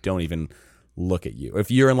 they don't even look at you. If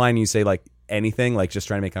you're in line and you say like anything, like just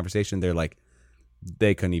trying to make conversation, they're like,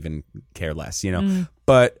 they couldn't even care less,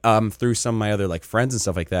 But through some of my other like friends and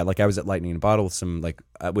stuff like that, like I was at Lightning in a Bottle with some like,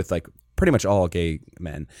 with like pretty much all gay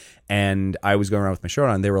men. And I was going around with my shirt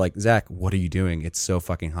on and they were like, Zach, what are you doing? It's so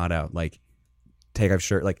fucking hot out. Like, take off your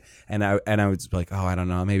shirt, like, and I was like, oh, I don't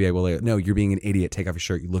know, maybe I will. No, you're being an idiot. Take off your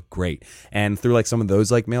shirt. You look great. And through like some of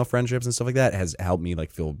those like male friendships and stuff like that has helped me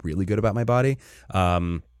like feel really good about my body.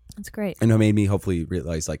 That's great. And it made me hopefully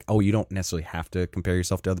realize like, oh, you don't necessarily have to compare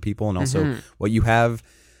yourself to other people, and also what you have,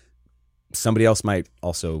 somebody else might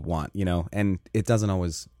also want, and it doesn't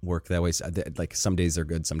always work that way. So, like some days are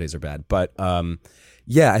good, some days are bad. But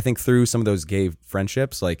yeah, I think through some of those gay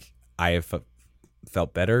friendships, like I have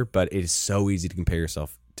felt better, but it is so easy to compare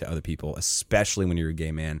yourself to other people, especially when you're a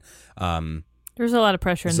gay man. There's a lot of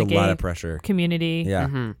pressure in the gay community.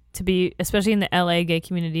 Yeah. To be, especially in the LA gay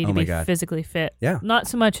community, to be physically fit. Yeah. Not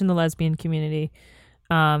so much in the lesbian community.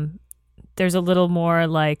 There's a little more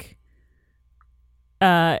like,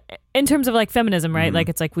 in terms of like feminism, right? Like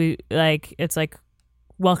it's like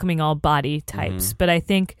welcoming all body types. But I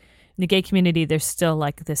think in the gay community, there's still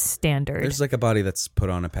like this standard. There's like a body that's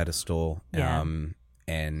put on a pedestal. Yeah.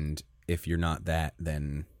 And if you're not that,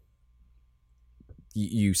 then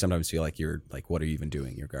you sometimes feel like you're like, what are you even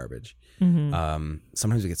doing? You're garbage.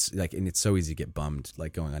 Sometimes it gets like, and it's so easy to get bummed,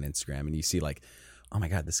 like going on Instagram and you see like, oh my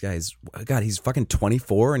God, he's fucking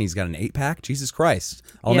 24 and he's got an 8-pack. Jesus Christ.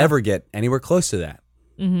 I'll never get anywhere close to that.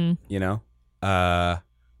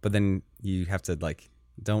 But then you have to like,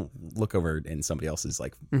 don't look over in somebody else's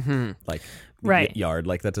like yard.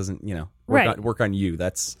 Like that doesn't, work on you.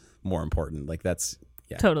 That's more important. Like that's,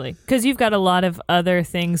 totally. Because you've got a lot of other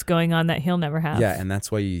things going on that he'll never have. Yeah, and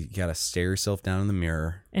that's why you gotta stare yourself down in the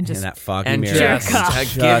mirror and just in that foggy and mirror.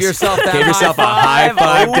 Just give yourself that give yourself a high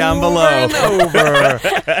five down below. And over.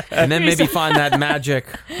 And then maybe find that magic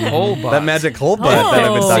hole butt. That magic hole butt that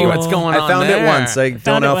I've been talking See about. what's going on I found there. it once. I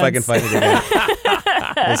don't know if I can find it again.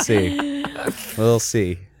 We'll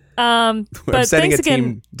see. But I'm sending thanks a team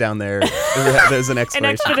again. down there. There's an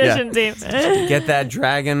exploration. team. Get that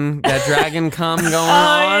dragon cum going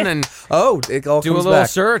on, and it all do a comes little back.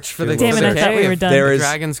 search for the Damn it, I thought we were done. There the is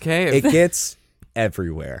dragon's cave. It gets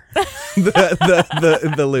everywhere.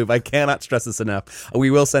 the loop. I cannot stress this enough.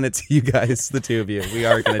 We will send it to you guys, the two of you. We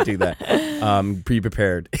are going to do that. Be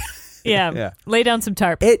prepared. Yeah. Lay down some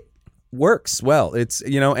tarp. It works well. It's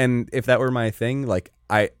and if that were my thing, like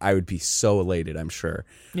I would be so elated, I'm sure.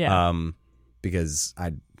 Yeah. Because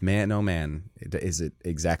is it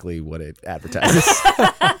exactly what it advertises?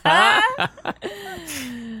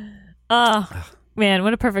 Oh man,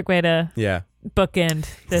 what a perfect way to bookend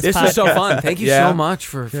this. This podcast. was so fun. Thank you so much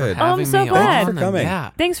for having I'm so me glad. on. Thanks for coming.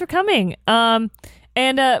 Thanks for coming.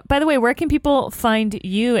 And by the way, where can people find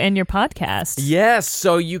you and your podcast? Yes,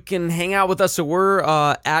 so you can hang out with us. So we're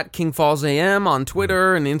at King Falls AM on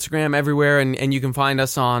Twitter and Instagram, everywhere, and you can find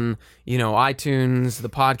us on iTunes, the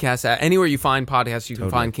podcast, anywhere you find podcasts, you can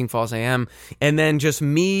find King Falls AM. And then just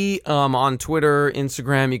me on Twitter,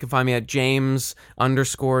 Instagram, you can find me at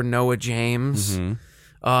James_Noah James.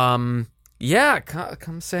 Come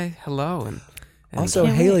say hello. And also,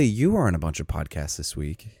 Haley, you were on a bunch of podcasts this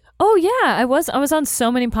week. Oh yeah, I was on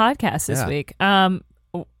so many podcasts this week.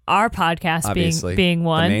 Our podcast being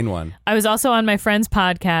one, the main one. I was also on my friend's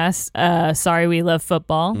podcast, Sorry We Love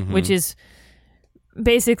Football, which is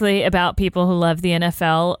basically about people who love the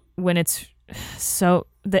NFL when it's so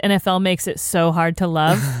the NFL makes it so hard to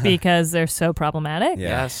love because they're so problematic.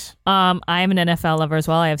 Yes. I am an NFL lover as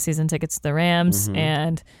well. I have season tickets to the Rams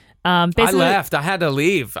and I left. I had to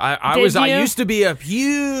leave. I used to be a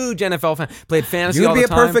huge NFL fan. Played fantasy all the time. You'd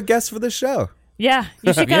be a perfect guest for this show. Yeah,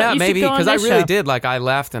 you should go. Maybe because I really show. did. Like I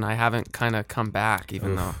left and I haven't kind of come back,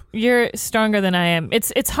 even though you're stronger than I am.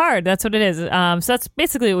 It's hard. That's what it is. So that's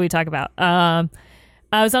basically what we talk about.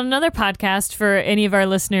 I was on another podcast for any of our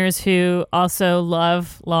listeners who also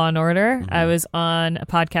love Law and Order. I was on a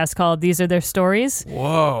podcast called These Are Their Stories.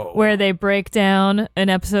 Whoa. Where they break down an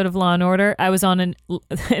episode of Law and Order. I was on an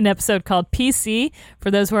episode called PC.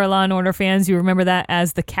 For those who are Law and Order fans, you remember that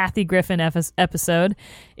as the Kathy Griffin episode.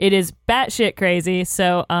 It is batshit crazy.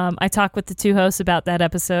 So I talked with the two hosts about that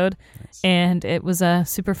episode, and it was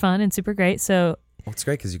super fun and super great. So Well, it's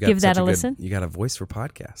great because you got give that such a listen. You got a voice for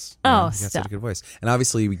podcasts. Oh, you got stop. such a good voice, and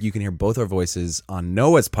obviously you can hear both our voices on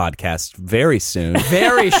Noah's podcast very soon.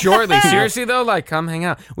 Very shortly. Seriously though, like come hang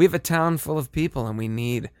out. We have a town full of people, and we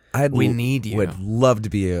need you. Would love to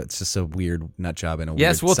be it's just a weird nut job in a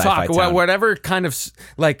yes, weird we'll sci-fi talk. town. Whatever kind of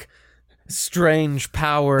like strange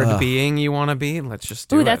powered being you want to be, let's just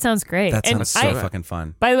do it. Ooh, that sounds great. That sounds And so fucking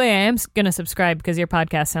fun. by the way, I am going to subscribe because your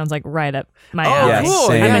podcast sounds like right up my Oh, alley. Yes, cool.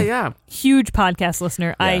 same. Yeah, I'm a yeah. Huge podcast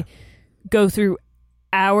listener. Yeah. I go through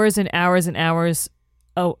hours and hours and hours.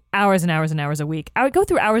 Oh, hours and hours and hours a week. I would go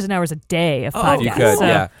through hours and hours a day of podcasts. You could, so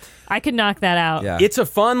yeah. I could knock that out. Yeah. It's a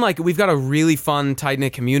fun, like, we've got a really fun,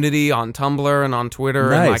 tight-knit community on Tumblr and on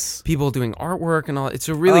Twitter. And, like, Nice. people doing artwork and all. It's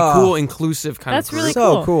a really cool, inclusive kind That's of group. really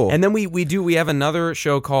so cool. And then we have another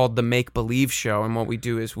show called The Make Believe Show, and what we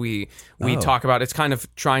do is we talk about, it's kind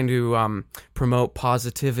of trying to promote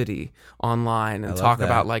positivity online and love talk that.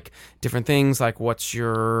 about like different things, like what's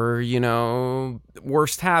your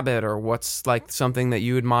worst habit, or what's like something that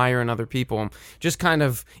you admire in other people. Just kind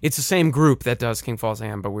of, it's the same group that does King Falls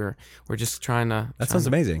AM, but we're just trying to That sounds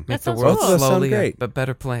amazing. make That the sounds world cool. Both of those sound slowly great. a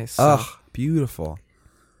better place. So. Oh, beautiful.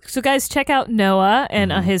 So, guys, check out Noah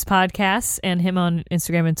and Mm-hmm. his podcasts and him on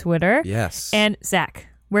Instagram and Twitter. Yes. And Zach,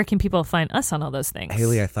 where can people find us on all those things?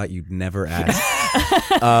 Haley, I thought you'd never ask.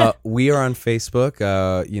 We are on Facebook.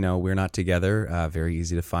 We're Not Together. Very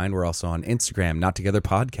easy to find. We're also on Instagram, Not Together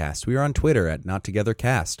Podcast. We are on Twitter at Not Together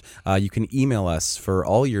Cast. You can email us for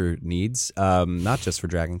all your needs, not just for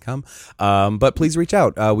Drag and Come. But please reach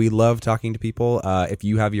out. We love talking to people. If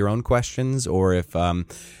you have your own questions, or if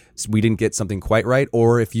we didn't get something quite right,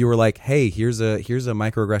 or if you were like, hey, here's a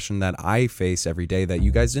microaggression that I face every day that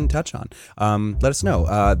you guys didn't touch on, let us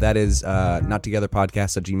know. That is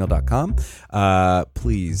nottogetherpodcast@gmail.com.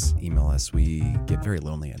 Please email us. We get very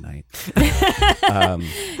lonely at night.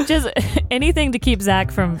 Just anything to keep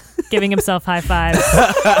Zach from giving himself high fives.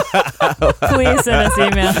 Please send us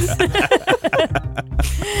emails.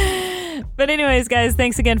 But anyways, guys,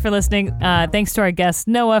 thanks again for listening. Thanks to our guest,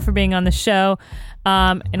 Noah, for being on the show.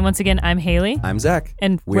 And once again, I'm Haley. I'm Zach.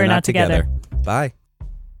 And we're not together. Bye.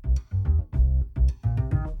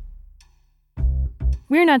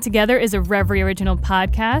 We're Not Together is a Reverie original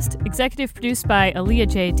podcast, executive produced by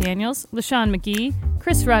Aaliyah J. Daniels, LaShawn McGee,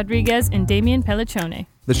 Chris Rodriguez, and Damian Pelliccione.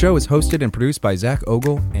 The show is hosted and produced by Zach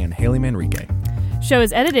Ogle and Haley Manrique. Show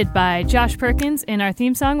is edited by Josh Perkins, and our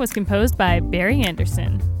theme song was composed by Barry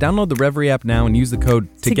Anderson. Download the Reverie app now and use the code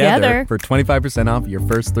TOGETHER for 25% off your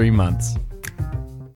first 3 months.